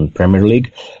Russian Premier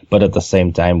League. But at the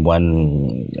same time,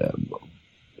 when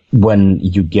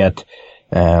you get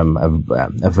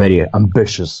a very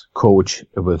ambitious coach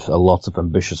with lots of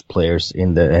ambitious players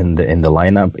in the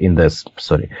lineup, in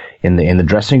the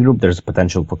dressing group, there's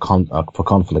potential for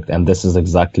conflict, and this is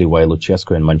exactly why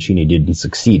Lucescu and Mancini didn't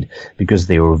succeed, because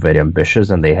they were very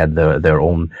ambitious and they had their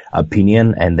own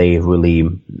opinion, and they really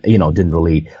didn't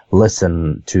really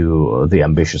listen to the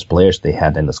ambitious players they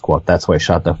had in the squad. That's why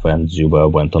Shatov and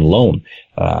Dzyuba went on loan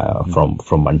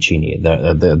from Mancini.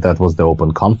 That was the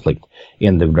open conflict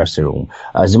in the dressing room.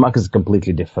 Simak is a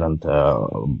completely different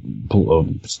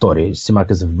story.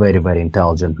 Simak is a very, very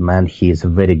intelligent man. He is a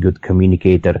very good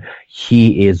communicator.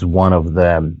 He is one of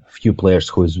the few players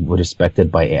who is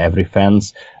respected by every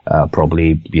fans.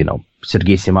 Probably,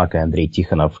 Sergei Simak and Andrei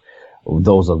Tikhonov.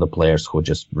 Those are the players who,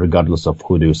 just regardless of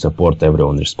who do you support,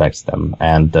 everyone respects them.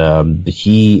 And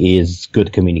he is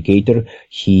good communicator.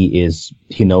 He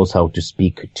knows how to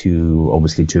speak to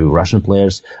Russian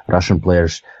players. Russian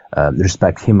players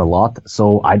respect him a lot.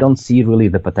 So I don't see really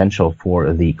the potential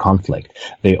for the conflict.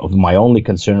 My only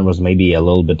concern was maybe a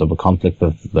little bit of a conflict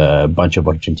with a bunch of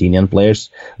Argentinian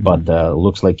players, but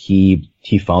looks like he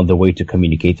found the way to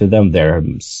communicate to them. They're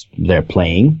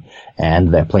playing,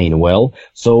 and they're playing well.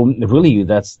 So really,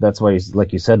 that's why,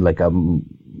 like you said, the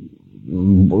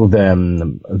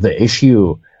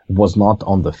issue was not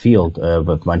on the field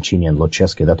with Mancini and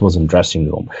Lucescu. That was in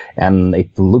dressing room. And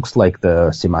it looks like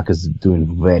the Simak is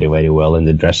doing very, very well in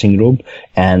the dressing room.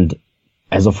 And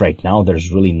as of right now, there's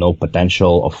really no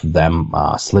potential of them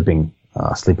slipping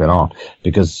on,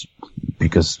 because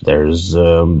there's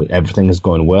everything is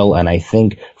going well. And I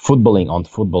think footballing on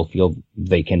football field,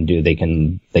 they can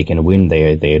win.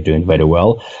 They are doing very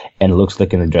well. And it looks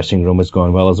like in the dressing room it's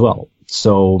going well as well.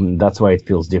 So that's why it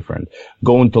feels different.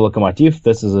 Going to Lokomotiv,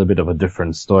 this is a bit of a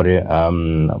different story.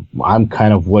 I'm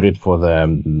kind of worried for the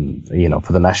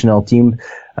national team,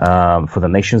 for the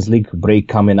Nations League break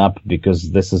coming up,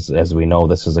 because this is, as we know,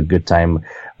 this is a good time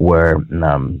where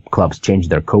clubs change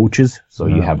their coaches. So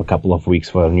you have a couple of weeks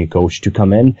for a new coach to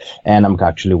come in. And I'm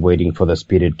actually waiting for this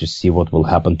period to see what will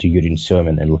happen to Yuri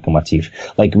Semin and Lokomotiv.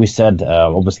 Like we said,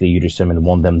 obviously Yuri Semin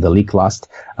won them the league last,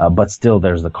 but still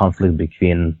there's the conflict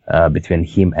between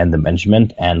him and the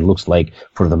management. And looks like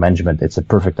for the management, it's a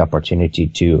perfect opportunity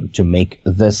to make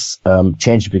this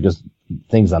change, because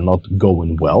things are not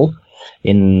going well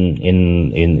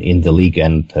in the league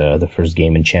and the first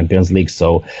game in Champions League.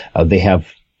 So they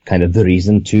have kind of the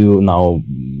reason to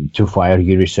fire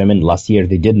Yuri Semin. Last year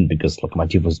they didn't, because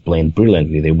Lokomotiv was playing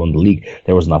brilliantly. They won the league.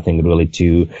 There was nothing really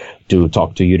to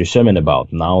talk to Yuri Semin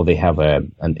about. Now they have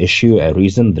an issue, a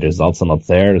reason. The results are not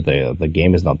there. The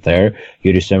game is not there.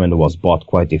 Yuri Semin was bought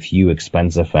quite a few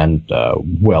expensive and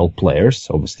well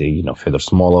players. Obviously, Fedor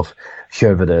Smolov,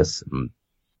 Hövedes.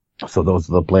 So those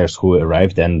are the players who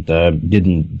arrived and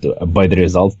didn't, by the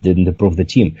results, didn't improve the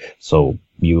team. So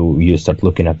you start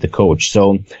looking at the coach.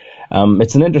 So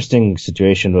it's an interesting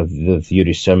situation with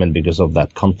Yuri Semin because of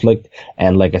that conflict.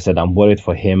 And like I said, I'm worried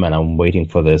for him, and I'm waiting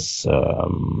for this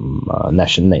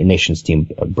nations team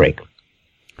break.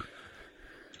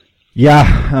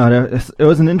 Yeah, it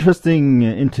was an interesting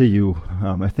interview.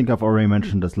 I think I've already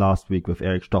mentioned this last week with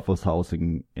Eric Stoffelshaus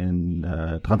in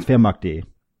Transfermarkt.de.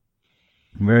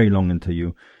 Very long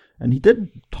interview. And he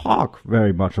didn't talk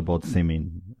very much about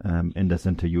Semin in this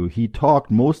interview. He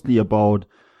talked mostly about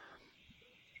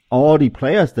all the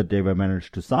players that they were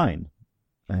managed to sign.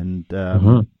 And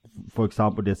for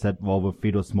example, they said, well, with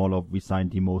Fedor Smolov, we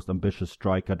signed the most ambitious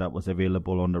striker that was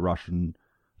available on the Russian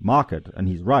market. And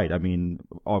he's right. I mean,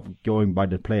 going by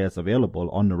the players available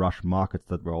on the Russian markets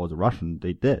that were also Russian,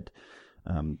 they did.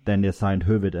 Then they signed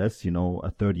Hövedes,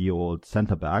 a 30-year-old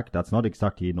center back. That's not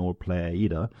exactly an old player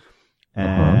either.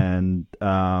 And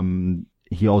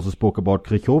he also spoke about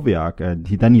Krychowiak, and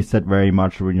he said very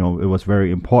much, it was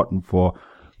very important for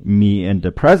me and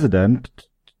the president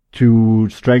to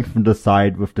strengthen the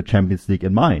side with the Champions League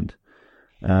in mind.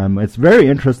 It's very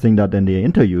interesting that in the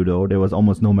interview, though, there was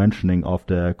almost no mentioning of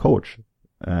the coach.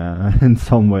 In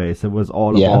some ways, it was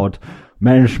all about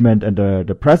management and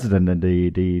the president and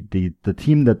the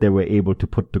team that they were able to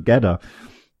put together.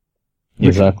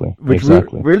 Which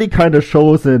really kind of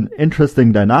shows an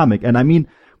interesting dynamic. And I mean,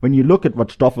 when you look at what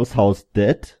Stoffelshaus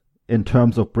did in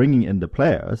terms of bringing in the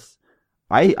players,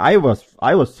 I was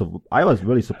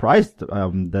really surprised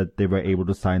that they were able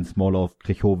to sign Smolov,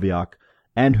 Krychowiak,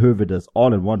 and Hövedes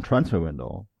all in one transfer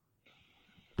window.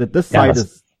 That this side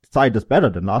is better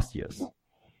than last year's.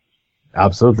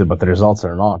 Absolutely, but the results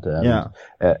are not. And,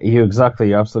 your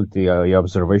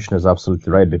observation is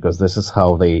absolutely right, because this is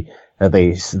how they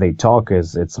talk.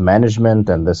 It's management,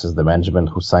 and this is the management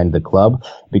who signed the club,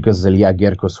 because Ilya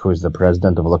Gerkus, who is the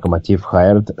president of Lokomotiv,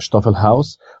 hired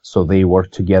Stoffelhaus, so they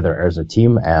work together as a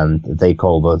team, and they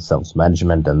call themselves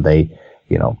management, and they,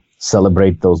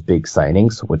 celebrate those big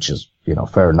signings, which is,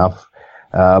 fair enough.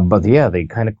 But yeah, they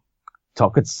kind of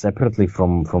talk it separately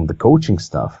from the coaching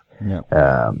stuff.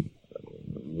 Yeah.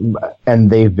 And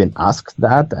they've been asked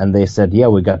that, and they said, yeah,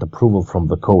 we got approval from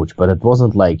the coach, but it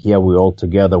wasn't like, yeah, we all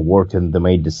together worked and they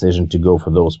made decision to go for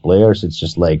those players. It's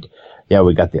just like, yeah,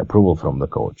 we got the approval from the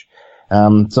coach.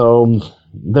 So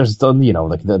there's,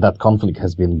 that conflict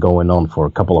has been going on for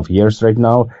a couple of years right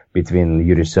now between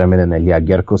Yuri Semin and Ilya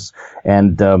Gerkus.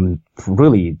 And,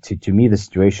 really, to me, the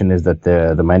situation is that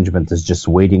the management is just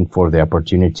waiting for the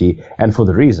opportunity and for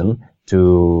the reason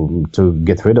to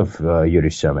get rid of Yuri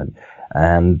Semin.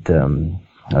 And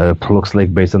it looks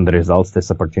like, based on the results,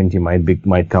 this opportunity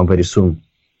might come very soon.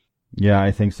 Yeah,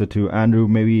 I think so too. Andrew,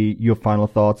 maybe your final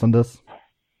thoughts on this?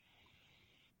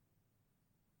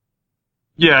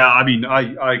 Yeah, I mean,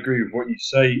 I agree with what you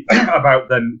say about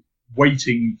them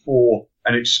waiting for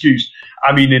an excuse.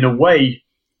 I mean, in a way,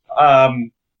 I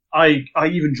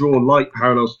even draw light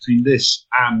parallels between this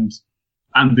and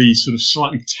the sort of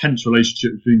slightly tense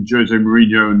relationship between Jose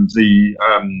Mourinho and the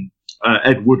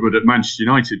Ed Woodward at Manchester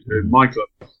United, my club.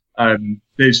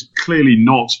 There's clearly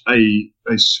not a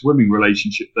swimming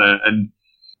relationship there, and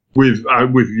with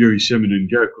Yuri Semin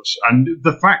and Gerkus, and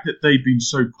the fact that they've been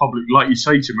so public, like you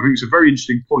say, Tim, I think it's a very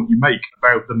interesting point you make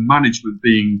about the management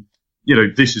being,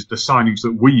 this is the signings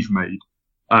that we've made,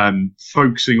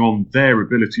 focusing on their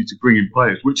ability to bring in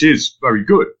players, which is very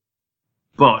good,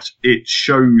 but it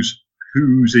shows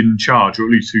who's in charge, or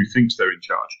at least who thinks they're in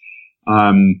charge.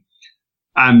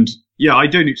 And yeah, I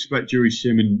don't expect Yuri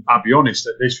Semin, I'll be honest,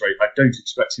 at this rate, I don't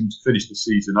expect him to finish the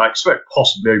season. I expect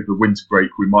possibly over the winter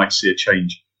break we might see a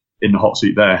change in the hot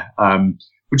seat there,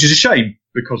 which is a shame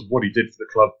because of what he did for the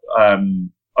club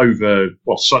over,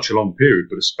 such a long period,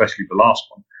 but especially the last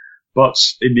one. But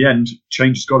in the end,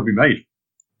 change has got to be made.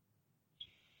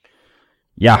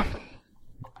 Yeah,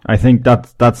 I think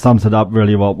that sums it up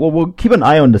really well. Well, we'll keep an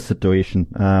eye on the situation.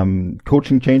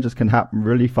 Coaching changes can happen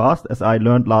really fast. As I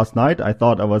learned last night, I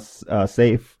thought I was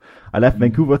safe. I left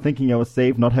Vancouver thinking I was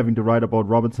safe, not having to write about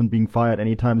Robinson being fired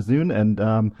anytime soon, and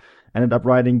ended up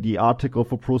writing the article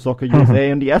for Pro Soccer USA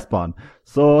in the S-Bahn.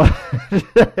 So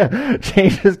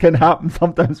changes can happen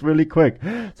sometimes really quick.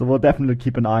 So we'll definitely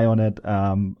keep an eye on it,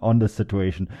 on this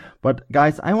situation. But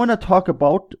guys, I want to talk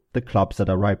about the clubs that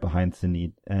are right behind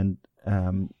Zenit, and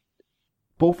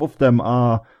both of them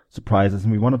are surprises,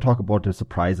 and we want to talk about the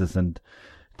surprises and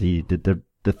the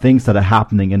things that are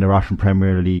happening in the Russian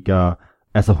Premier League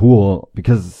as a whole,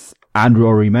 because Andrew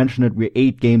already mentioned it. We're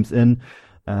 8 games in.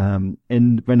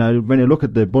 And when I look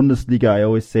at the Bundesliga, I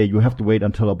always say you have to wait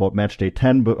until about match day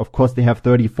 10, but of course they have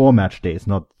 34 match days,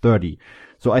 not 30.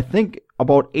 So I think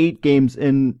about 8 games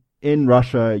in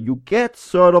Russia, you get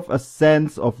sort of a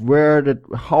sense of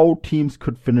how teams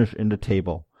could finish in the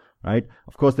table, right?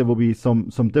 Of course, there will be some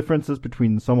differences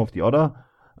between some of the other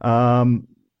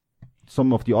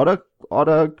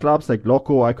clubs like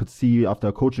Loko. I could see after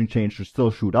a coaching change to still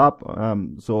shoot up.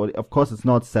 So of course it's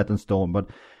not set in stone, but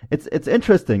it's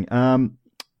interesting.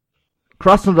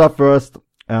 Krasnodar first.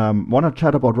 Want to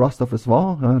chat about Rostov as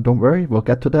well. Don't worry, we'll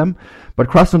get to them. But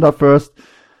Krasnodar first.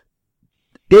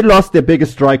 They lost their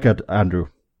biggest striker, Andrew,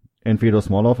 in Fedor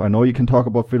Smolov. I know you can talk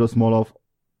about Fedor Smolov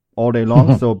all day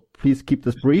long, so please keep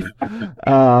this brief.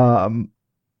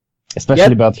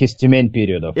 Especially about his 2-main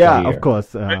period of career. Of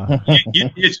course.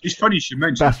 It's funny you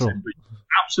mentioned him, but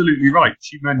absolutely right.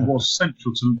 Two-main was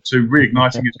central to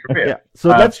reigniting his career. Yeah. So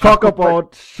let's talk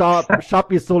about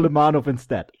Shapi Suleimanov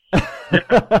instead. You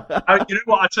know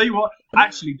what? I tell you what.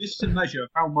 Actually, this is a measure of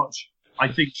how much I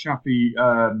think Shapi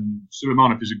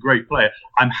Suleimanov is a great player.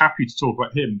 I'm happy to talk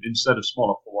about him instead of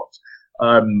Smolov for once.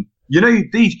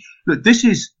 This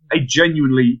is a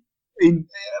genuinely,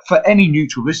 for any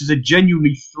neutral, this is a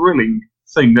genuinely thrilling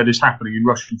thing that is happening in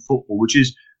Russian football, which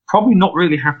is probably not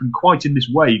really happened quite in this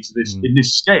way in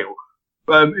this scale,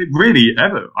 really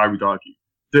ever. I would argue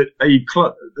that a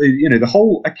club, the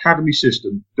whole academy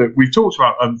system that we've talked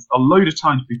about a load of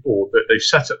times before that they've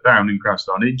set up down in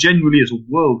Krasnodar, it genuinely is a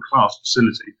world-class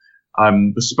facility.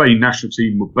 The Spain national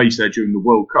team were based there during the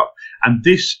World Cup, and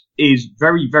this is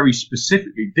very, very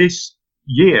specifically this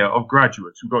year of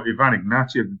graduates. We've got Ivan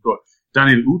Ignatiev, we've got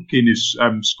Daniel Utkin is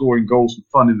scoring goals for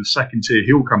fun in the second tier.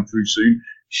 He'll come through soon.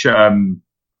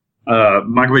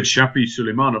 Magomed Shapi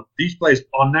Suleimanov. These players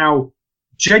are now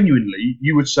genuinely,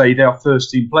 you would say they are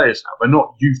first-team players now. They're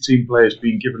not youth team players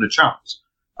being given a chance.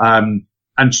 And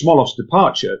Smolov's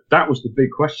departure, that was the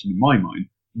big question in my mind.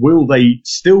 Will they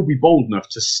still be bold enough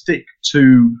to stick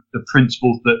to the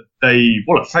principles that they,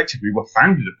 effectively were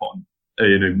founded upon,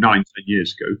 9-10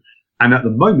 years ago? And at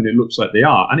the moment, it looks like they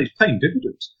are, and it's paying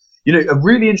dividends. A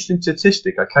really interesting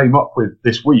statistic I came up with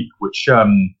this week, which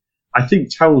I think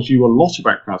tells you a lot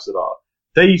about Krasnodar.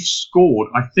 They've scored,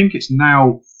 I think it's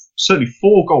now certainly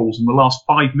 4 goals in the last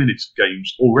 5 minutes of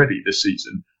games already this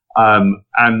season,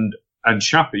 and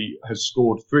Shapi has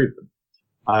scored 3 of them.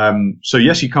 So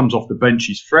yes, he comes off the bench,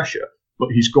 he's fresher,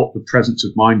 but he's got the presence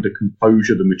of mind, the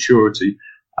composure, the maturity.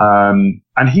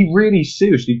 And he really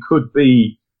seriously could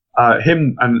be,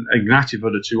 him and Ignatiev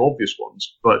are the 2 obvious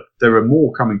ones, but there are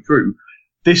more coming through.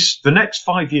 The next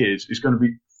 5 years is going to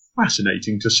be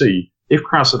fascinating to see if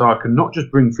Krasnodar can not just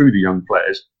bring through the young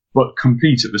players, but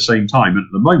compete at the same time. And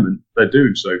at the moment, they're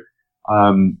doing so.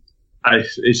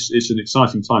 It's an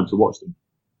exciting time to watch them.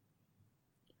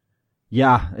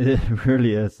 Yeah, it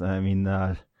really is. I mean,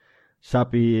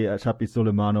 Shapi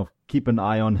Suleimanov, keep an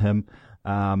eye on him.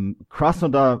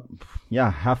 Krasnodar,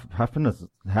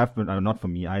 have been, not for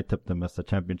me. I tipped them as a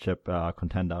championship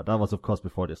contender. That was, of course,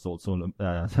 before they sold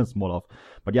Smolov.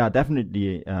 But yeah,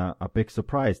 definitely a big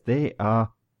surprise. They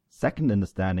are second in the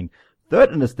standing,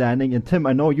 third in the standing. And Tim,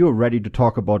 I know you're ready to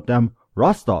talk about them.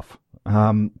 Rostov,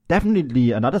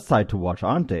 definitely another side to watch,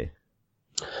 aren't they?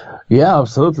 Yeah,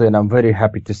 absolutely. And I'm very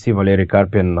happy to see Valery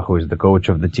Karpin, who is the coach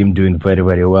of the team, doing very,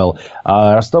 very well.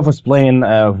 Rostov is playing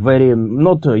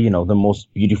not the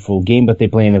most beautiful game, but they're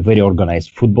playing a very organized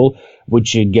football,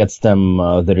 which gets them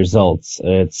the results.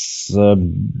 It's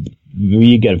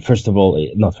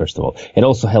it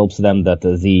also helps them that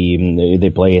they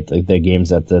play their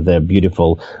games at the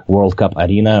beautiful World Cup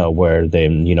arena, where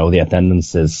the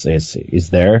attendance is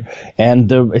there.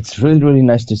 And it's really, really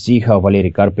nice to see how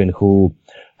Valery Karpin, who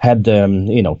had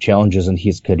challenges in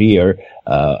his career,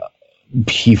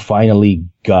 he finally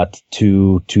got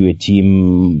to a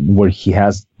team where he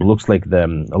has looks like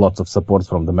lots of support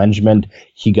from the management.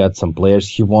 He got some players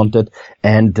he wanted,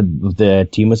 and the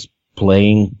team is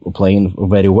playing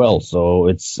very well. So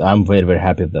I'm very, very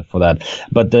happy for that.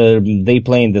 But they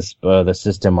play in this the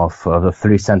system of the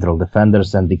 3 central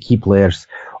defenders, and the key players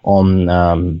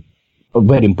on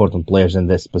very important players in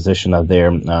this position are there,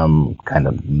 kind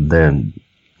of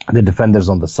the defenders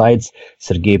on the sides,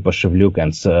 Sergei Pashevlyuk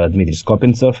and Dmitry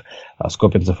Skopintsov.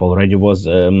 Skopintsov already was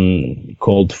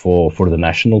called for the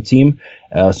national team.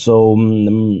 So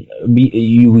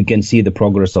we can see the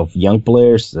progress of young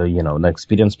players. The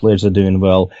experienced players are doing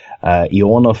well.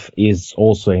 Ionov is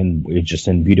also in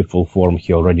beautiful form.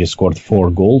 He already scored 4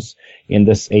 goals in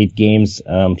this 8 games.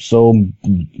 So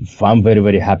I'm very,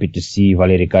 very happy to see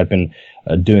Valery Karpin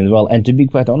doing well. And to be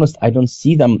quite honest, I don't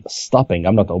see them stopping.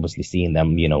 I'm not obviously seeing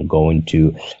them, going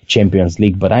to Champions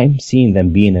League, but I'm seeing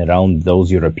them being around those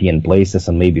European places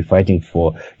and maybe fighting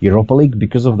for Europa League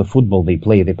because of the football they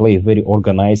play. They play very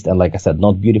organized and, like I said,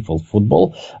 not beautiful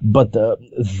football, but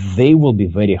they will be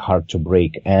very hard to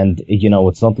break. And,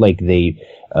 it's not like they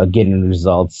getting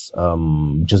results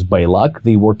just by luck.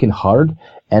 They working hard,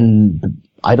 and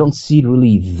I don't see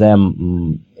really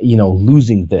them,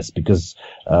 losing this because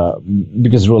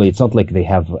really it's not like they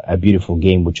have a beautiful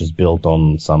game which is built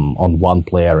on one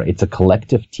player. It's a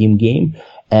collective team game,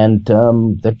 and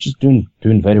they're just doing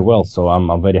very well. So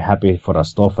I'm very happy for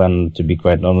Rostov, and to be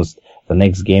quite honest, the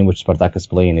next game which Spartak is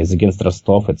playing is against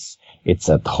Rostov. It's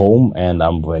at home, and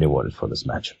I'm very worried for this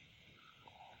match.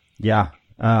 Yeah.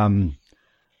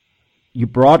 You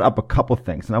brought up a couple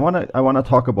things, and I wanna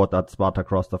talk about that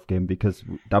Spartak Rostov game, because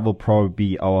that will probably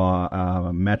be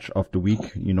our match of the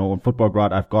week. On Football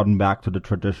Grad, I've gotten back to the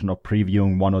tradition of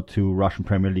previewing 1 or 2 Russian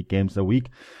Premier League games a week.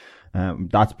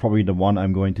 That's probably the one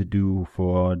I'm going to do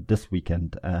for this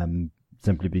weekend,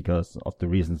 simply because of the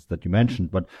reasons that you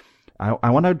mentioned. But I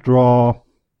want to draw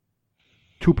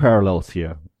 2 parallels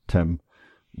here, Tim.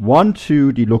 One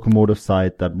to the Lokomotiv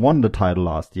side that won the title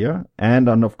last year, and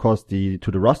then of course to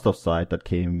the Rostov side that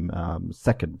came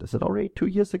second. Is it already 2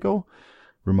 years ago?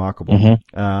 Remarkable.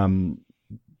 Mm-hmm.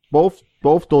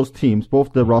 Both those teams,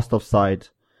 both the Rostov side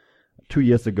 2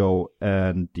 years ago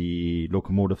and the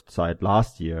Lokomotiv side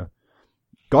last year,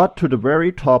 got to the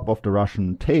very top of the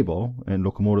Russian table. In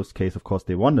Lokomotiv's case, of course,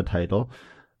 they won the title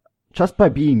just by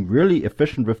being really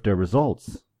efficient with their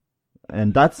results,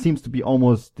 and that seems to be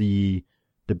almost the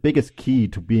biggest key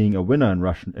to being a winner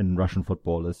in Russian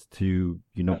football, is to,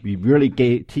 be really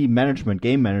team management,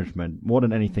 game management, more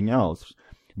than anything else.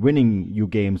 Winning you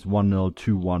games 1-0,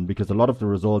 2-1, because a lot of the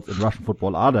results in Russian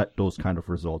football are those kind of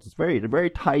results. It's a very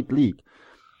tight league.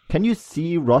 Can you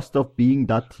see Rostov being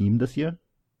that team this year?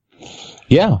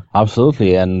 Yeah,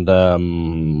 absolutely. And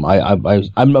I'm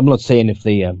not saying if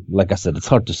they, like I said, it's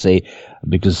hard to say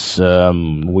because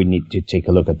we need to take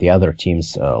a look at the other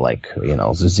teams like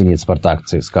Zenit, Spartak,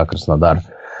 CSKA, Krasnodar,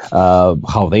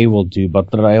 how they will do.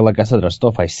 But like I said,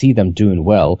 Rostov, I see them doing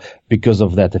well because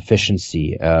of that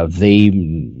efficiency. They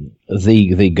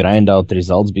grind out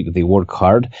results because they work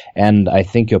hard, and I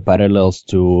think your parallels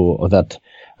to that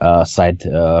side,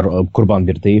 Kurban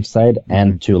Birtayev side,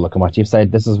 and to Lokomotiv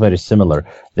side, this is very similar.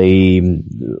 They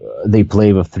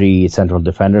play with 3 central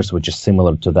defenders, which is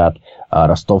similar to that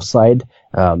Rostov side.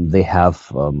 They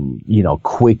have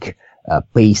quick,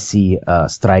 pacey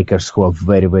strikers who are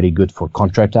very, very good for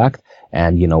counterattack,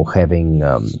 and having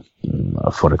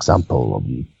for example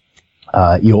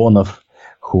Ionov,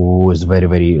 who is very,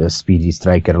 very speedy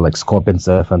striker, like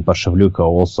Skopintsev and Pashavlyuka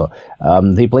also.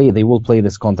 They will play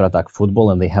this counterattack football,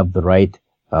 and they have the right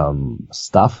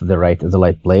stuff, the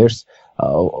right players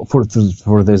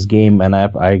for this game. And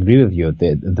I agree with you.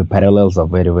 The parallels are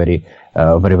very, very,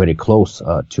 very, very close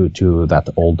to that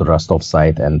old Rostov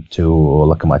side and to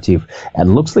Lokomotiv.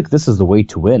 And looks like this is the way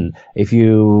to win. If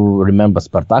you remember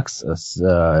Spartak's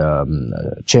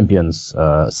champions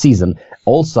season,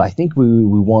 also I think we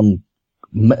won.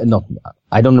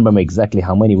 I don't remember exactly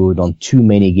how many. We won too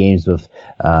many games with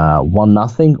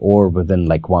 1-0 or within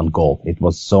like 1 goal. It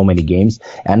was so many games,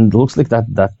 and it looks like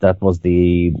that was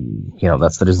the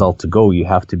that's the result to go. You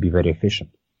have to be very efficient.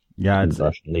 Yeah, it's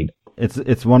Russian league.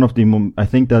 It's one of the.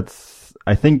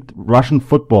 I think Russian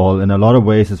football in a lot of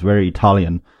ways is very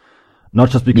Italian. Not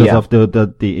just because of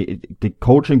the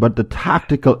coaching, but the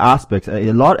tactical aspects.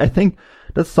 I think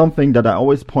that's something that I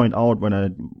always point out when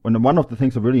one of the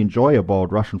things I really enjoy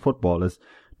about Russian football is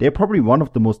they're probably one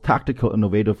of the most tactical,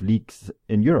 innovative leagues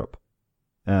in Europe.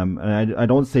 And I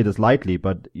don't say this lightly,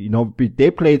 but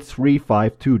they played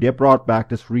 3-5-2. They brought back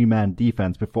this 3-man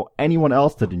defense before anyone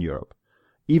else did in Europe,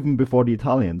 even before the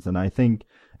Italians. And I think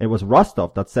it was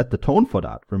Rostov that set the tone for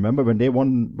that. Remember when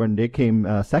they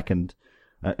came second?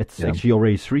 It's actually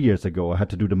already 3 years ago. I had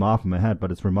to do the math in my head,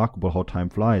 but it's remarkable how time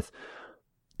flies.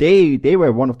 They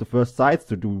were one of the first sides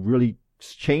to really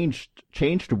change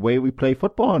the way we play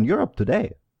football in Europe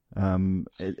today.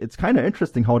 It's kind of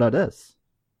interesting how that is.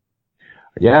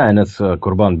 Yeah, and it's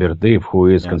Kurban Birtayev, who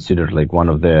is considered like one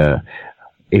of the,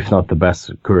 if not the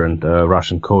best current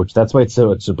Russian coach. That's why it's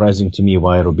surprising to me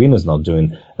why Rubin is not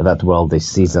doing that well this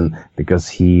season, because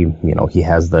he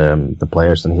has the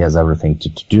players and he has everything to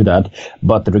do that.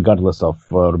 But regardless of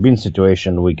Rubin's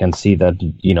situation, we can see that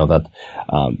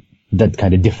that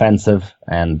kind of defensive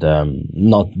and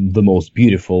not the most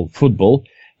beautiful football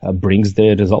brings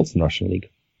the results in Russian league.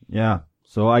 Yeah.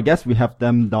 So I guess we have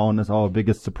them down as our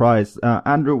biggest surprise.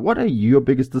 Andrew, what are your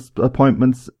biggest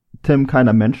disappointments? Tim kind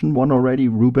of mentioned one already.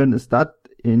 Rubin, is that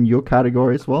in your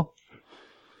category as well?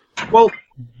 Well,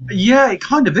 yeah, it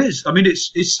kind of is. I mean,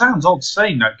 it sounds odd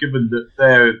saying that, given that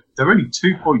they're only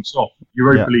 2 points off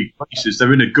Europa League places.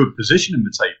 They're in a good position in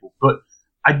the table, but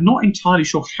I'm not entirely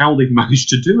sure how they've managed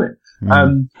to do it.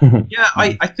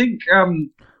 I think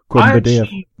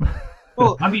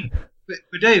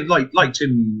Birtayev, like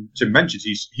Tim mentioned,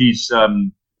 he's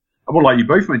well, like you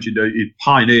both mentioned, he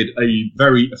pioneered a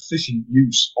very efficient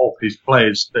use of his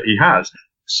players that he has.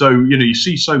 So, you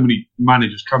see so many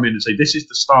managers come in and say, this is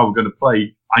the style we're going to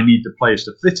play. I need the players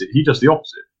to fit it. He does the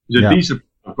opposite. These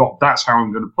I've got, that's how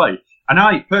I'm going to play. And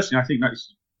I think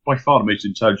that's by far the most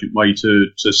intelligent way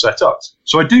to set up.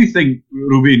 So I do think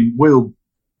Rubin will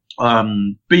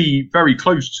be very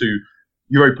close to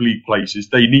Europa League places.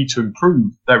 They need to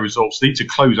improve their results. They need to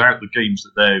close out the games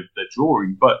that they're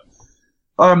drawing. But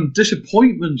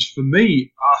disappointments for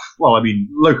me,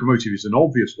 Lokomotiv is an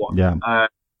obvious one. Yeah.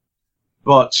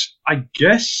 But I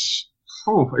guess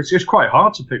it's just quite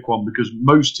hard to pick one because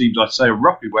most teams, I'd say, are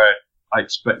roughly where I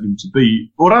expect them to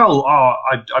be. Ural,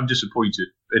 I'm disappointed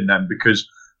in them because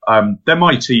they're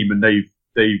my team and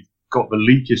they've got the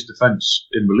leakiest defence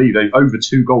in the league. Over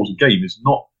 2 goals a game is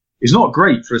not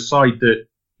great for a side that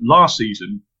last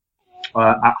season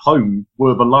at home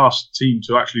were the last team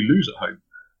to actually lose at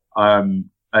home.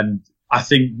 And I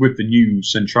think with the new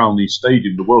Centralny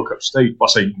Stadium, the World Cup stadium, I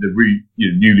say the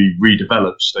newly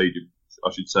redeveloped stadium,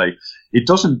 I should say, it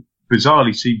doesn't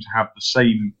bizarrely seem to have the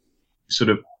same sort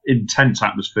of intense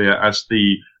atmosphere as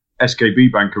the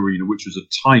SKB Bank Arena, which was a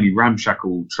tiny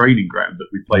ramshackle training ground that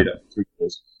we played at for 3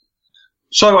 years.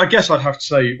 So I guess I'd have to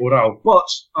say Ural, but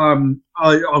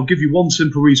I'll give you one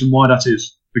simple reason why that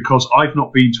is, because I've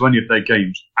not been to any of their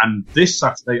games, and this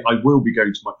Saturday I will be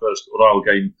going to my first Ural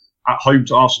game at home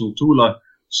to Arsenal Tula.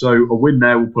 So a win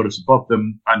there will put us above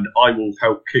them, and I will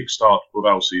help kickstart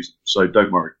Real season. So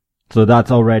don't worry. So that's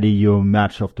already your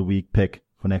match of the week pick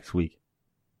for next week.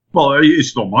 Well,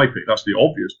 it's not my pick. That's the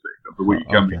obvious pick of the week.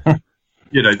 Okay.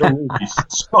 You know, don't always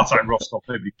Spartak Rostov.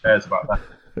 Nobody cares about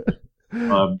that.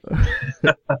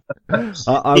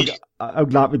 I'm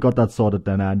glad we got that sorted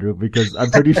then, Andrew, because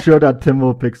I'm pretty sure that Tim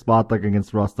will pick Spartak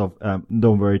against Rostov.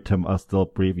 Don't worry, Tim, I'll still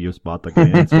preview Spartak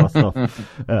against Rostov.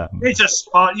 It's a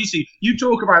Spartak. You see, you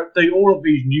talk about all of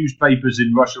these newspapers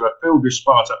in Russia are filled with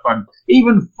Spartak fans.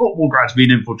 Even football grads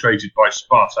being infiltrated by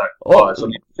Spartak players. I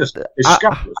mean, it's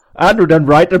scandalous. Andrew, then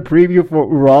write a preview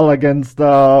for Ural against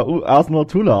Arsenal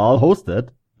Tula. I'll host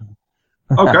it.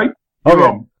 Okay. You're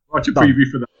on. Write a preview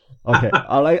for that. Okay,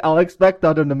 I'll expect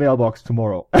that in the mailbox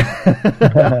tomorrow.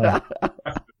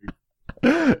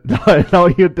 No,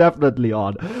 you're definitely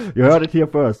on. You heard it here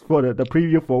first. For the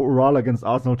preview for Ural against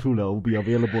Arsenal Tula will be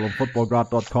available on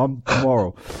footballgrad.com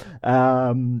tomorrow.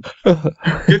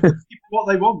 Give the people what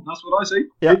they want. That's what I say.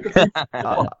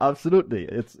 Yeah, absolutely.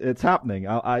 It's happening.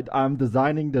 I'm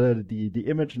designing the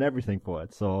image and everything for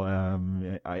it. So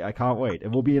I can't wait.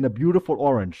 It will be in a beautiful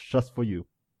orange just for you.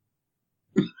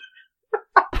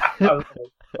 Love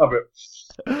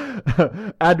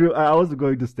it. Andrew, I was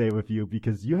going to stay with you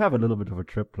because you have a little bit of a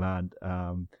trip planned.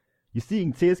 You're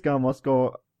seeing CSKA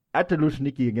Moscow at the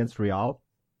Luzhniki against Real.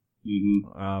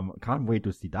 Mm-hmm. Can't wait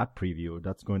to see that preview.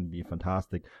 That's going to be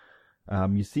fantastic.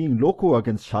 You're seeing Loco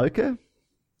against Schalke.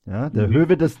 Yeah, the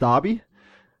Hövedes derby.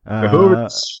 The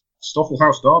Hövedes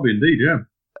Stoffelhaus derby, indeed.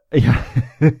 Yeah.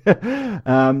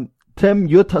 Tim,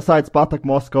 your side Spartak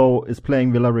Moscow is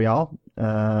playing Villarreal.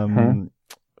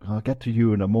 I'll get to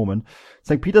you in a moment.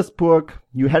 St. Petersburg,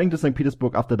 you're heading to St.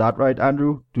 Petersburg after that, right,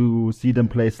 Andrew, to see them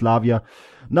play Slavia.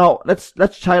 Now, let's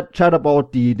chat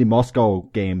about the Moscow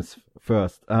games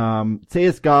first.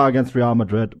 CSKA against Real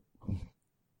Madrid.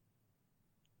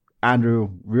 Andrew,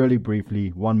 really briefly,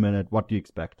 1 minute, what do you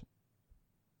expect?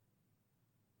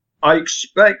 I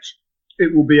expect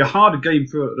it will be a harder game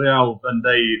for Real than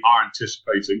they are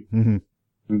anticipating.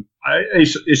 Mm-hmm.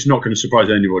 It's not going to surprise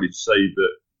anybody to say that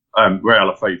Real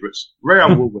are favourites.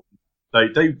 Real will win.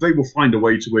 They will find a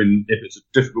way to win if it's a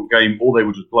difficult game, or they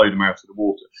will just blow them out of the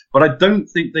water. But I don't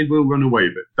think they will run away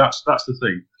with it. That's the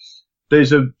thing.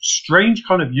 There's a strange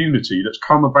kind of unity that's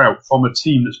come about from a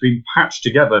team that's been patched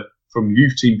together from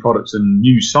youth team products and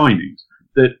new signings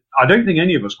that I don't think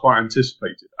any of us quite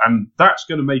anticipated. And that's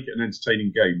going to make it an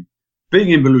entertaining game.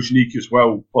 Being in Luzhniki as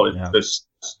well,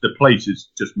 the place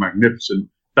is just magnificent.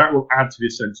 That will add to the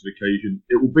sense of occasion.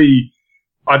 It will be,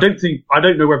 I don't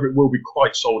know whether it will be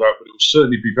quite sold out, but it will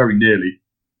certainly be very nearly.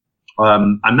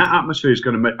 And that atmosphere is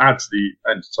going to add to the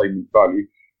entertainment value.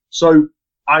 So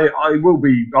I'll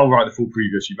write the full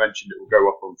preview, as you mentioned. It will go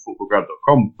up on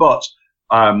footballgrad.com. But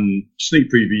sneak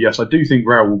preview, yes, I do think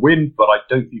Real will win, but I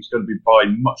don't think it's going to be by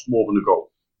much more than a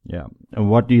goal. Yeah. And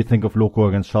what do you think of Loco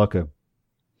against Schalke?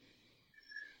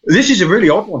 This is a really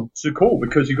odd one to call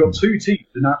because you've got two teams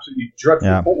in absolutely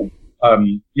dreadful form.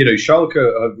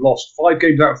 Schalke have lost 5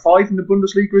 games out of 5 in the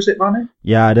Bundesliga, is it, Manu?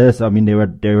 Yeah, it is. I mean, they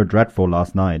were dreadful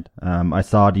last night. I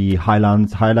saw the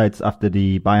highlights after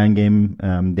the Bayern game.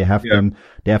 They have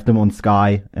them on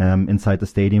Sky, inside the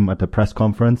stadium at the press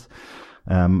conference.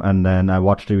 And then I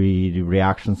watched the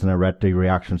reactions and I read the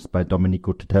reactions by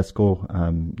Domenico Tedesco.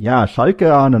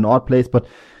 Schalke are in an odd place, but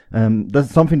this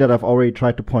is something that I've already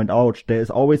tried to point out. There is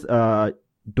always a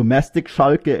domestic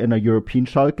Schalke and a European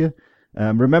Schalke.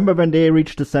 Remember when they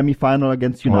reached the semi-final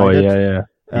against United?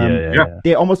 Yeah.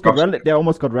 They almost got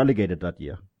relegated that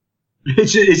year.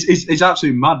 It's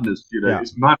absolute madness,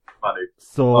 It's mad.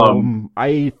 So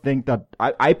I think that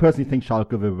I personally think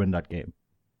Schalke will win that game.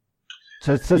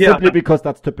 Simply because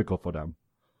that's typical for them.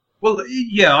 Well,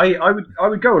 yeah, I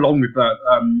would go along with that.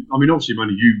 Obviously,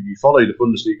 Manny, you follow the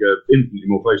Bundesliga infinitely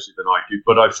more closely than I do,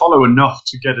 but I follow enough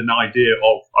to get an idea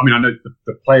of. I know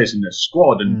the players in their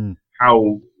squad and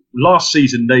how last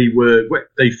season they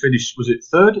finished. Was it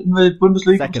third in the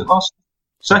Bundesliga?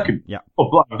 Second. Yeah.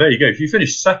 Oh, there you go. If you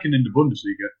finish second in the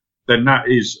Bundesliga, then that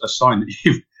is a sign that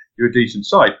you're a decent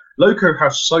side. Loco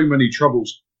have so many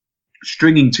troubles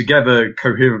stringing together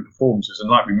coherent performances,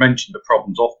 and like we mentioned, the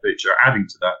problems off pitch are adding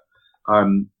to that.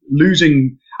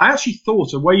 Losing, I actually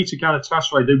thought away to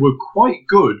Galatasaray they were quite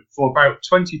good for about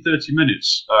 20-30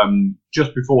 minutes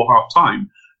just before half time,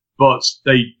 but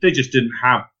they just didn't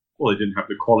have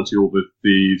the quality or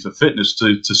the fitness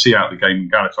to see out the game.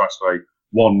 Galatasaray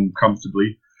won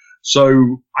comfortably,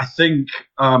 so I think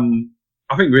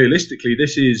realistically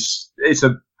it's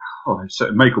a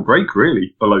make or break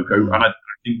really for Loco, and I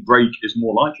think break is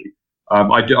more likely.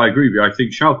 I agree with you. I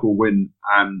think Schalke will win,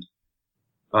 and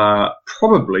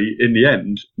probably in the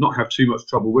end not have too much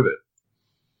trouble with it.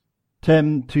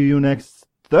 Tim, to you next.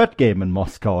 Third game in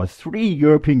Moscow. 3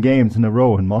 European games in a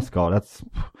row in Moscow. I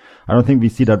don't think we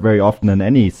see that very often in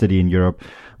any city in Europe.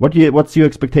 What's your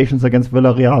expectations against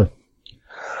Villarreal?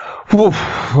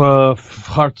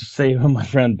 Hard to say, my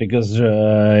friend, because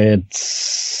the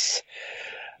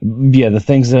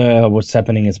things what's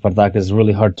happening in Spartak is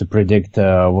really hard to predict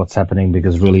what's happening,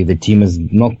 because really the team is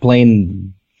not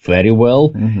playing very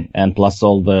well, and plus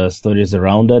all the stories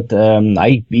around it.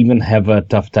 I even have a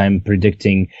tough time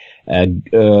predicting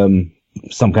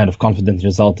some kind of confident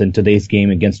result in today's game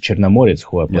against Chernomorets,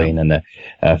 who are playing in the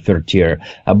third tier.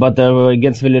 But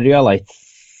against Villarreal, I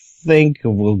think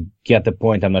we'll get the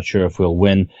point. I'm not sure if we'll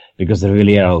win, because the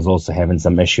Villarreal is also having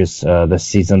some issues this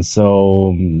season.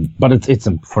 So, but it's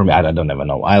for me, I don't even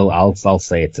know. I'll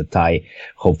say it's a tie,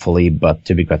 hopefully. But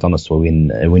to be quite honest, we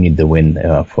need the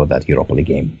win for that Europa League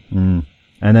game.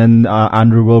 And then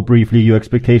Andrew, will briefly your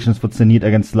expectations for Zenit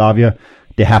against Slavia.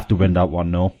 They have to win that one,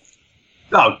 no?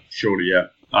 Oh, surely, yeah.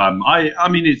 I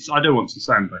mean, I don't want to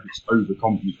sound like it's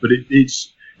overconfident, but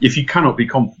it's if you cannot be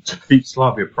confident to beat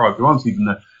Slavia Prague, who aren't even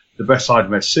the best side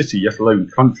of their city, yet alone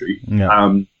country.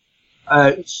 Yeah.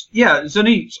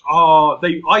 Zenit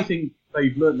I think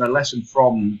they've learned their lesson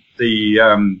from the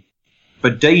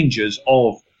dangers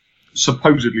of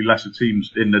supposedly lesser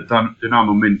teams in the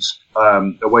Dynamo Minsk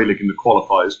away league in the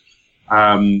qualifiers.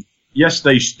 Yes,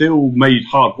 they still made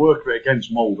hard work of it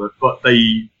against Molde, but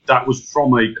that was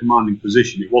from a commanding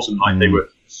position. It wasn't like they were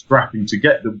scrapping to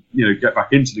get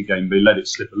back into the game. They let it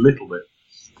slip a little bit.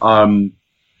 I mean,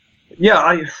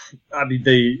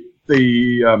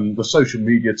 the social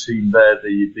media team there,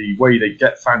 the way they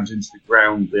get fans into the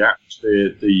ground, the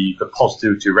atmosphere, the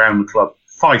positivity around the club.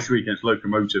 5-3 against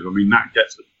Lokomotiv. I mean, that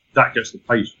gets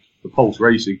the pulse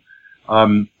racing.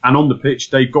 And on the pitch,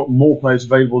 they've got more players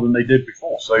available than they did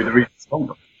before, so they're even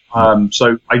stronger.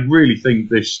 So I really think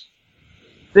this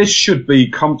should be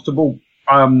comfortable.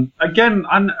 Again,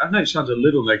 I know it sounds a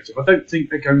little negative. I don't think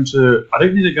they're going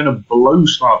to blow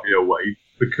Slavia away,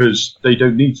 because they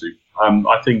don't need to.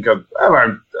 I think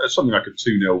around something like a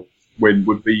 2-0 win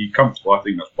would be comfortable. I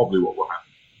think that's probably what will happen.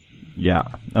 Yeah,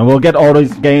 and we'll get all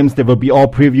these games. They will be all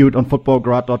previewed on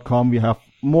footballgrad.com. We have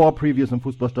more previews on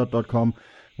fußballstadt.com.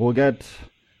 We'll get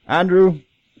Andrew.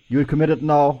 You committed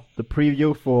now the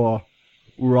preview for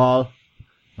Ural.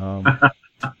 What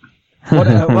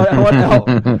else?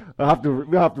 We have to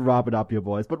wrap it up here,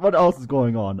 boys. But what else is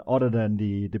going on other than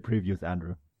the previews,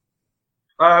 Andrew?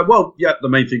 The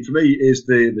main thing for me is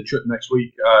the trip next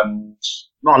week.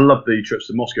 I love the trips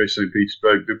to Moscow, St.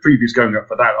 Petersburg. The previews going up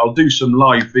for that. I'll do some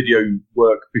live video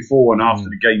work before and after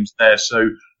the games there. So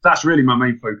that's really my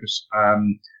main focus.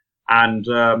 And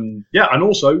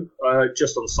also,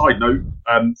 just on a side note,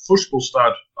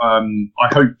 Fußballstadt, I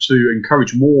hope to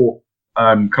encourage more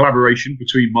collaboration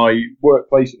between my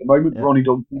workplace at the moment, Ronnie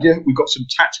Dog. Yeah, we've got some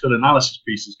tactical analysis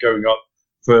pieces going up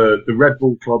for the Red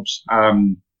Bull clubs,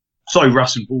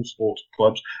 Racing Bull Sports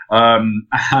clubs, and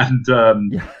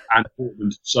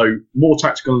Portland. So more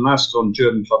tactical analysis on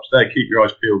German clubs there. Keep your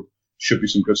eyes peeled. Should be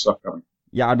some good stuff coming.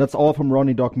 Yeah, that's all from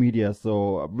Ronnie Dog Media.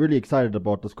 So I'm really excited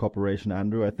about this cooperation,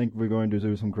 Andrew. I think we're going to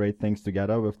do some great things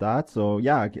together with that. So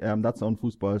yeah, that's on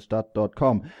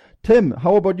fußballstadt.com. Tim,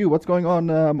 how about you? What's going on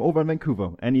over in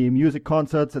Vancouver? Any music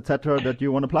concerts, etc. that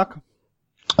you want to plug?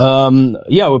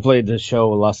 We played the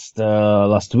show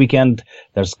last weekend.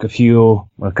 There's a few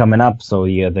coming up, so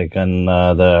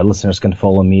the listeners can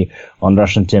follow me on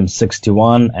Russian Tim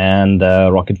 61 and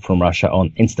Rocket from Russia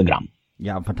on Instagram.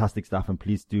 Yeah, fantastic stuff, and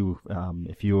please do,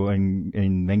 if you're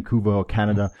in Vancouver or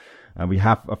Canada, we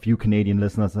have a few Canadian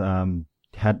listeners,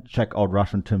 check out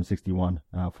Russian Tim 61,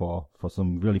 for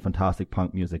some really fantastic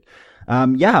punk music.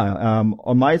 On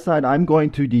my side, I'm going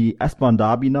to the S-Bahn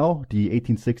Derby now, the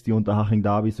 1860 Unterhaching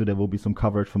Derby, so there will be some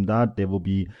coverage from that. There will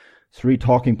be 3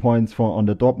 talking points on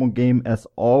the Dortmund game, as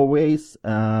always.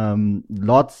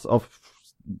 Lots of,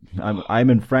 I'm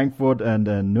in Frankfurt and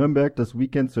Nuremberg this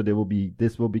weekend, so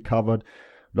this will be covered.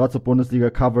 Lots of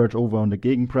Bundesliga coverage over on the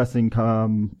Gegenpressing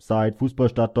site,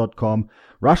 fußballstadt.com.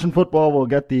 Russian football will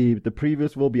get the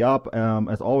previews will be up.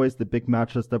 As always, the big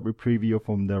matches that we preview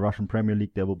from the Russian Premier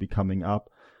League, they will be coming up.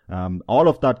 All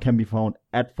of that can be found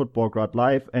at Footballgrad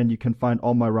Live, and you can find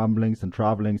all my rumblings and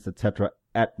travelings, etc.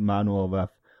 at Manuel Wef.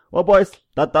 Well, boys,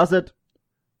 that does it.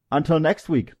 Until next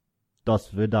week, do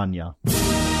svidaniya.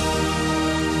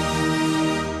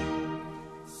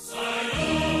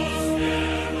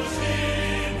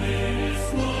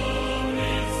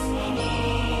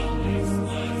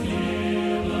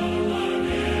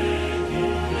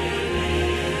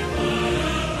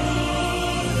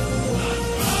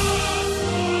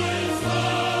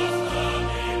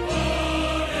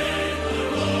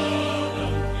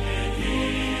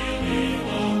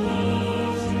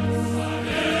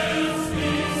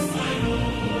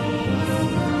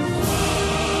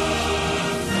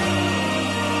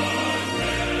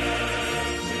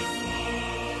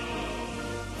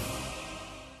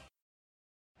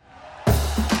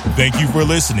 Thank you for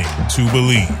listening to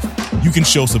Believe. You can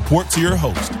show support to your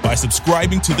host by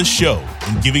subscribing to the show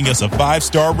and giving us a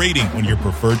 5-star rating on your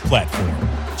preferred platform.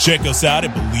 Check us out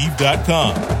at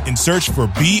Believe.com and search for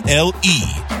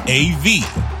BLEAV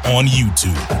on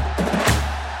YouTube.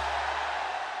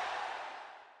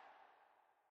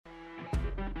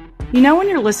 You know when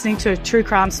you're listening to a true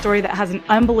crime story that has an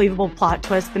unbelievable plot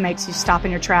twist that makes you stop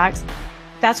in your tracks?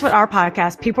 That's what our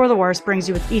podcast, People Are the Worst, brings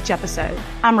you with each episode.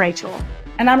 I'm Rachel.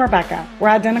 And I'm Rebecca. We're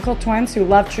identical twins who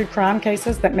love true crime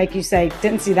cases that make you say,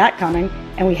 didn't see that coming,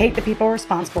 and we hate the people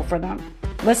responsible for them.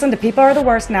 Listen to People Are the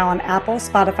Worst now on Apple,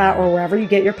 Spotify, or wherever you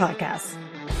get your podcasts.